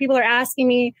week where people are asking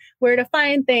me where to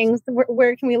find things,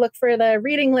 where can we look for the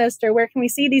reading list, or where can we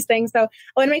see these things. So I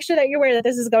want to make sure that you're aware that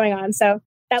this is going on. So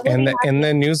that will and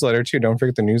the newsletter too. Don't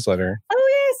forget the newsletter. Oh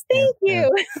yes, thank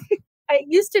you. It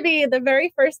used to be the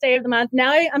very first day of the month.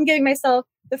 Now I'm giving myself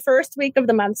the first week of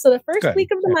the month. So the first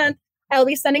week of the month, I'll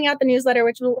be sending out the newsletter,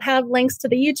 which will have links to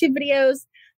the YouTube videos,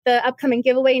 the upcoming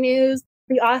giveaway news,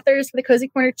 the authors for the Cozy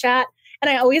Corner chat. And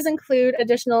I always include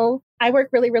I work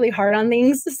really, really hard on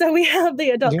things. So we have the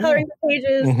adult coloring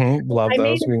pages. Love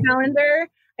those.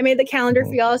 I made the calendar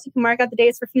for y'all so you can mark out the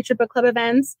dates for future book club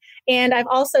events. And I've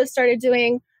also started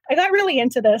I got really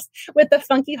into this with the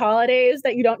funky holidays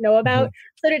that you don't know about.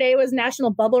 So today was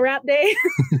National Bubble Wrap Day.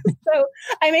 So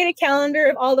I made a calendar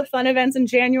of all the fun events in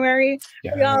January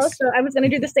for y'all. So I was going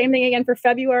to do the same thing again for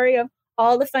February of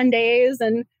all the fun days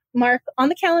and mark on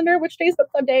the calendar which day's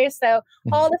book club day. So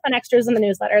all the fun extras in the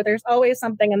newsletter, there's always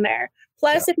something in there.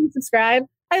 Plus, if you subscribe,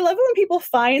 I love it when people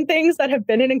find things that have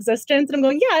been in existence and I'm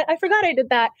going, yeah, I forgot I did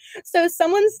that. So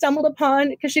someone stumbled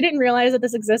upon, because she didn't realize that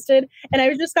this existed, and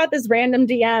I just got this random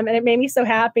DM and it made me so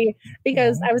happy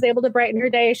because I was able to brighten her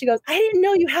day. She goes, I didn't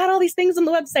know you had all these things on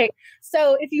the website.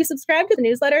 So if you subscribe to the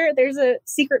newsletter, there's a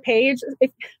secret page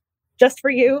just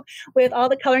for you with all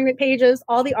the coloring book pages,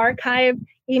 all the archived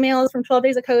emails from 12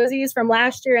 Days of Cozies from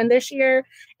last year and this year.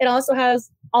 It also has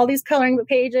all these coloring book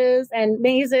pages and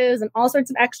mazes and all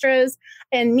sorts of extras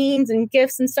and memes and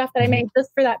gifts and stuff that I made just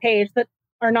for that page that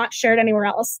are not shared anywhere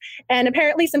else. And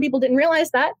apparently some people didn't realize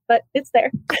that, but it's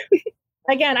there.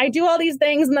 Again, I do all these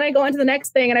things and then I go on to the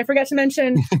next thing and I forget to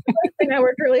mention the first thing I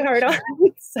worked really hard on.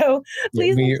 So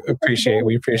please. We appreciate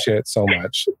it so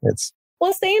much.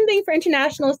 Well, same thing for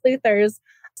International Sleuthers.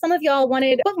 Some of y'all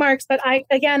wanted bookmarks, but I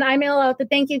mail out the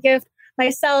thank you gift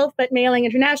myself, but mailing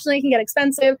internationally can get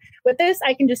expensive. With this,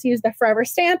 I can just use the forever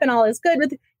stamp and all is good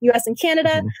with US and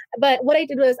Canada. But what I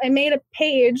did was I made a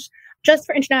page just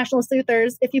for International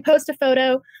Sleuthers. If you post a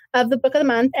photo of the book of the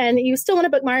month and you still want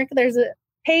a bookmark, there's a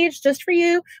page just for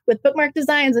you with bookmark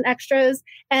designs and extras.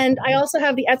 And I also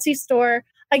have the Etsy store.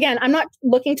 Again, I'm not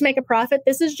looking to make a profit.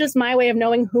 This is just my way of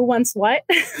knowing who wants what.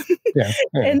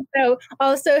 And so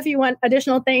also if you want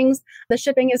additional things, the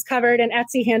shipping is covered and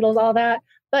Etsy handles all that.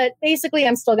 But basically,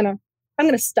 I'm going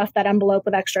to stuff that envelope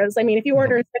with extras. I mean, if you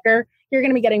order a sticker, you're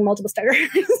going to be getting multiple stickers.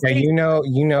 Yeah,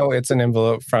 you know, it's an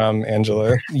envelope from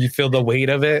Angela. You feel the weight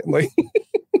of it.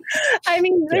 I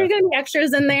mean, there's going to be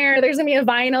extras in there. There's going to be a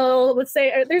vinyl. Let's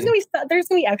say there's going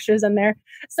to be extras in there.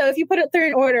 So if you put it through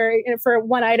an order for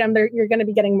one item, you're going to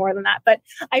be getting more than that. But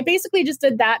I basically just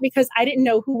did that because I didn't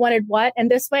know who wanted what. And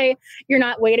this way, you're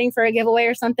not waiting for a giveaway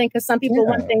or something because some people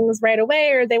want things right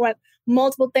away or they want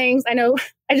multiple things. I know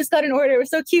I just got an order. It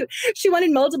was so cute. She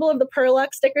wanted multiple of the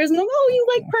Perluck stickers. And I'm like, oh, you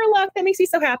like Perluck? That makes me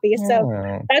so happy.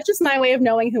 So that's just my way of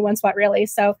knowing who wants what, really.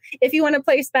 So if you want to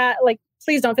place that,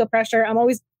 please don't feel pressure. I'm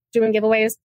always doing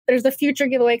giveaways. There's a future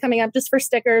giveaway coming up just for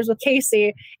stickers with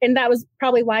Casey. And that was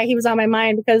probably why he was on my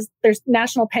mind because there's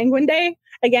National Penguin Day.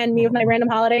 Again, me with my random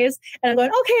holidays. And I'm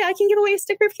going, okay, I can give away a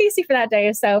sticker of Casey for that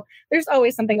day. So there's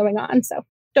always something going on. So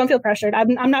don't feel pressured.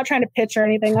 I'm not trying to pitch or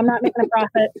anything. I'm not making a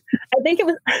profit. I think it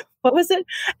was, what was it?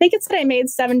 I think it said I made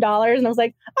 $7 and I was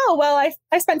like, oh, well,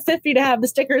 I spent $50 to have the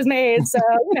stickers made. So,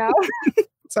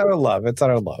 It's out of love. It's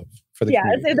out of love for the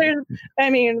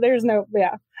community. There's no.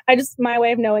 I just, my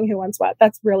way of knowing who wants what.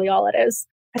 That's really all it is.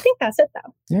 I think that's it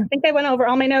though. I think I went over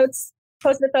all my notes.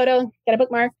 Post a photo, get a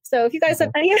bookmark. So if you guys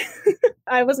have any,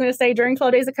 I was going to say during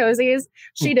 12 Days of Cozies,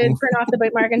 she did print off the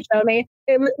bookmark and show me.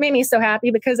 It made me so happy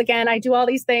because, again, I do all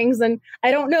these things and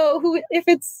I don't know if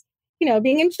it's,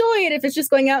 being enjoyed, if it's just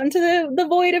going out into the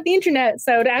void of the internet.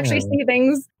 So to actually see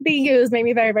things be used made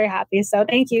me very, very happy. So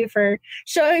thank you for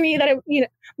showing me that,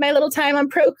 my little time on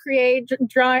Procreate,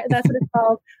 drawing, that's what it's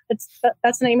called.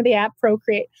 That's the name of the app,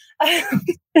 Procreate.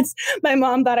 It's my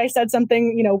mom thought I said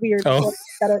something, weird.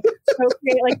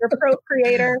 Procreate, like your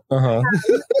Procreator. So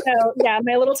yeah,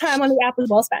 my little time on the app was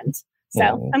well spent.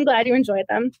 So I'm glad you enjoyed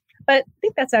them. But I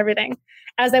think that's everything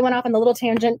as I went off on the little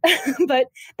tangent. But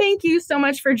thank you so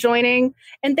much for joining.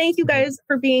 And thank you guys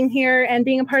for being here and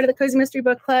being a part of the Cozy Mystery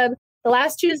Book Club. The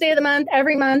last Tuesday of the month,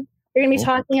 every month, we're going to be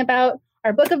talking about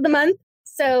our book of the month.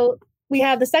 So we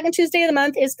have the second Tuesday of the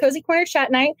month is Cozy Corner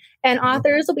Chat Night, and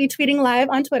authors will be tweeting live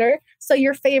on Twitter. So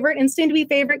your favorite and soon-to-be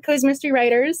favorite Cozy Mystery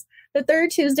writers. The third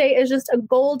Tuesday is just a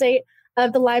goal date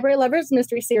of the Library Lovers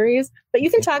Mystery Series, but you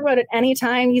can talk about it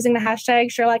anytime using the hashtag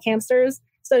Sherlock Hamsters.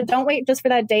 So don't wait just for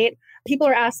that date. People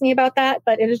are asking me about that,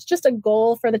 but it is just a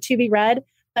goal for the to be read.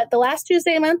 But the last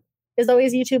Tuesday of the month is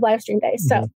always YouTube live stream day.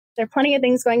 So there are plenty of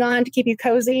things going on to keep you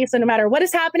cozy. So no matter what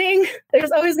is happening,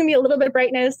 there's always going to be a little bit of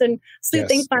brightness and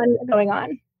sleuthing fun going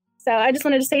on. So I just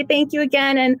wanted to say thank you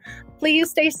again, and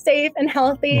please stay safe and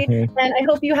healthy. And I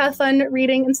hope you have fun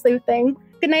reading and sleuthing.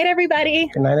 Good night, everybody.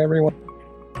 Good night, everyone.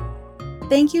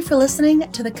 Thank you for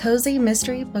listening to the Cozy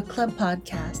Mystery Book Club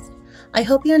podcast. I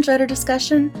hope you enjoyed our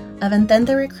discussion of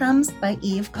Enthenthery Crumbs by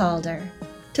Eve Calder.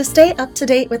 To stay up to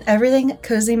date with everything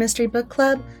Cozy Mystery Book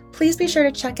Club, please be sure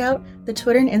to check out the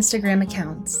Twitter and Instagram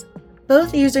accounts.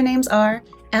 Both usernames are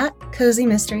 @Cozy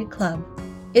Mystery Club.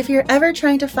 If you're ever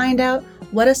trying to find out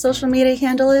what a social media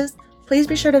handle is, please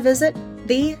be sure to visit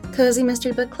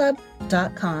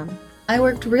thecozymysterybookclub.com. I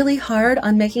worked really hard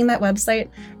on making that website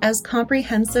as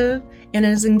comprehensive and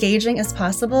as engaging as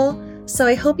possible, so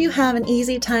I hope you have an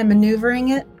easy time maneuvering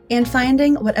it and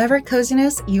finding whatever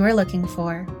coziness you are looking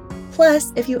for.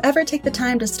 Plus, if you ever take the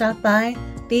time to stop by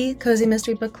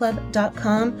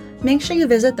thecozymysterybookclub.com, make sure you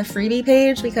visit the freebie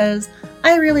page because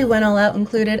I really went all out and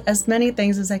included as many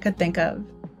things as I could think of.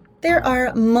 There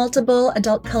are multiple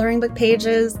adult coloring book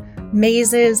pages,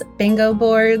 mazes, bingo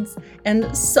boards,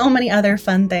 and so many other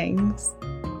fun things.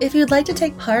 If you'd like to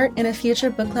take part in a future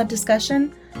book club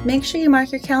discussion, make sure you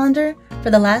mark your calendar for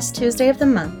the last Tuesday of the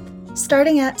month.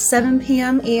 Starting at 7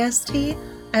 p.m. EST,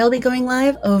 I'll be going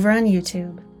live over on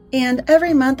YouTube. And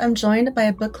every month I'm joined by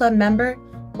a book club member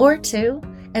or two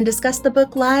and discuss the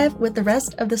book live with the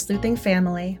rest of the sleuthing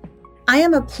family. I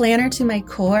am a planner to my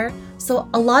core, so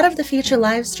a lot of the future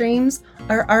live streams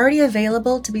are already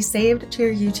available to be saved to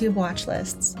your YouTube watch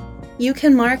lists. You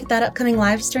can mark that upcoming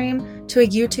live stream to a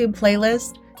YouTube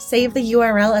playlist, save the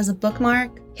URL as a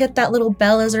bookmark, hit that little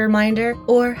bell as a reminder,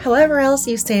 or however else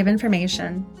you save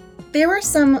information. There were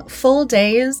some full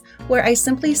days where I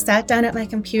simply sat down at my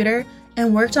computer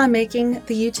and worked on making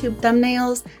the YouTube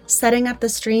thumbnails, setting up the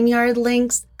StreamYard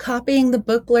links, copying the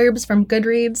book blurbs from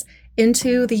Goodreads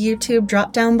into the YouTube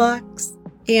drop-down box,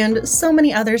 and so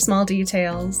many other small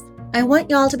details. I want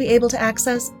y'all to be able to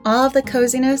access all of the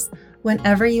coziness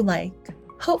whenever you like.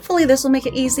 Hopefully this will make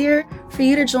it easier for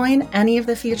you to join any of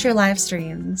the future live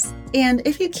streams. And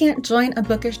if you can't join a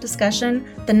bookish discussion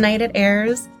the night it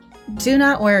airs, do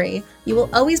not worry. You will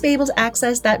always be able to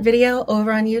access that video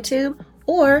over on YouTube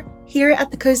or here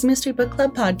at the Cozy Mystery Book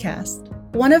Club podcast.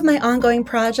 One of my ongoing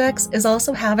projects is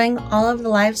also having all of the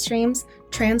live streams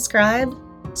transcribed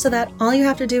so that all you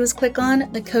have to do is click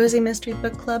on the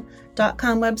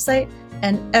cozymysterybookclub.com website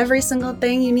and every single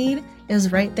thing you need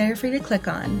is right there for you to click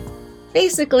on.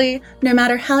 Basically, no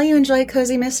matter how you enjoy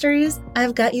cozy mysteries,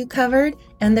 I've got you covered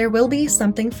and there will be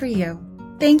something for you.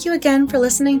 Thank you again for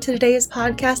listening to today's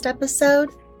podcast episode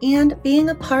and being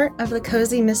a part of the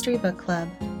Cozy Mystery Book Club.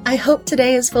 I hope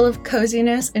today is full of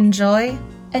coziness and joy,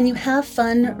 and you have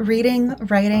fun reading,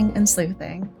 writing, and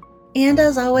sleuthing. And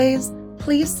as always,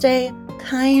 please stay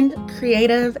kind,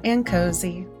 creative, and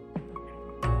cozy.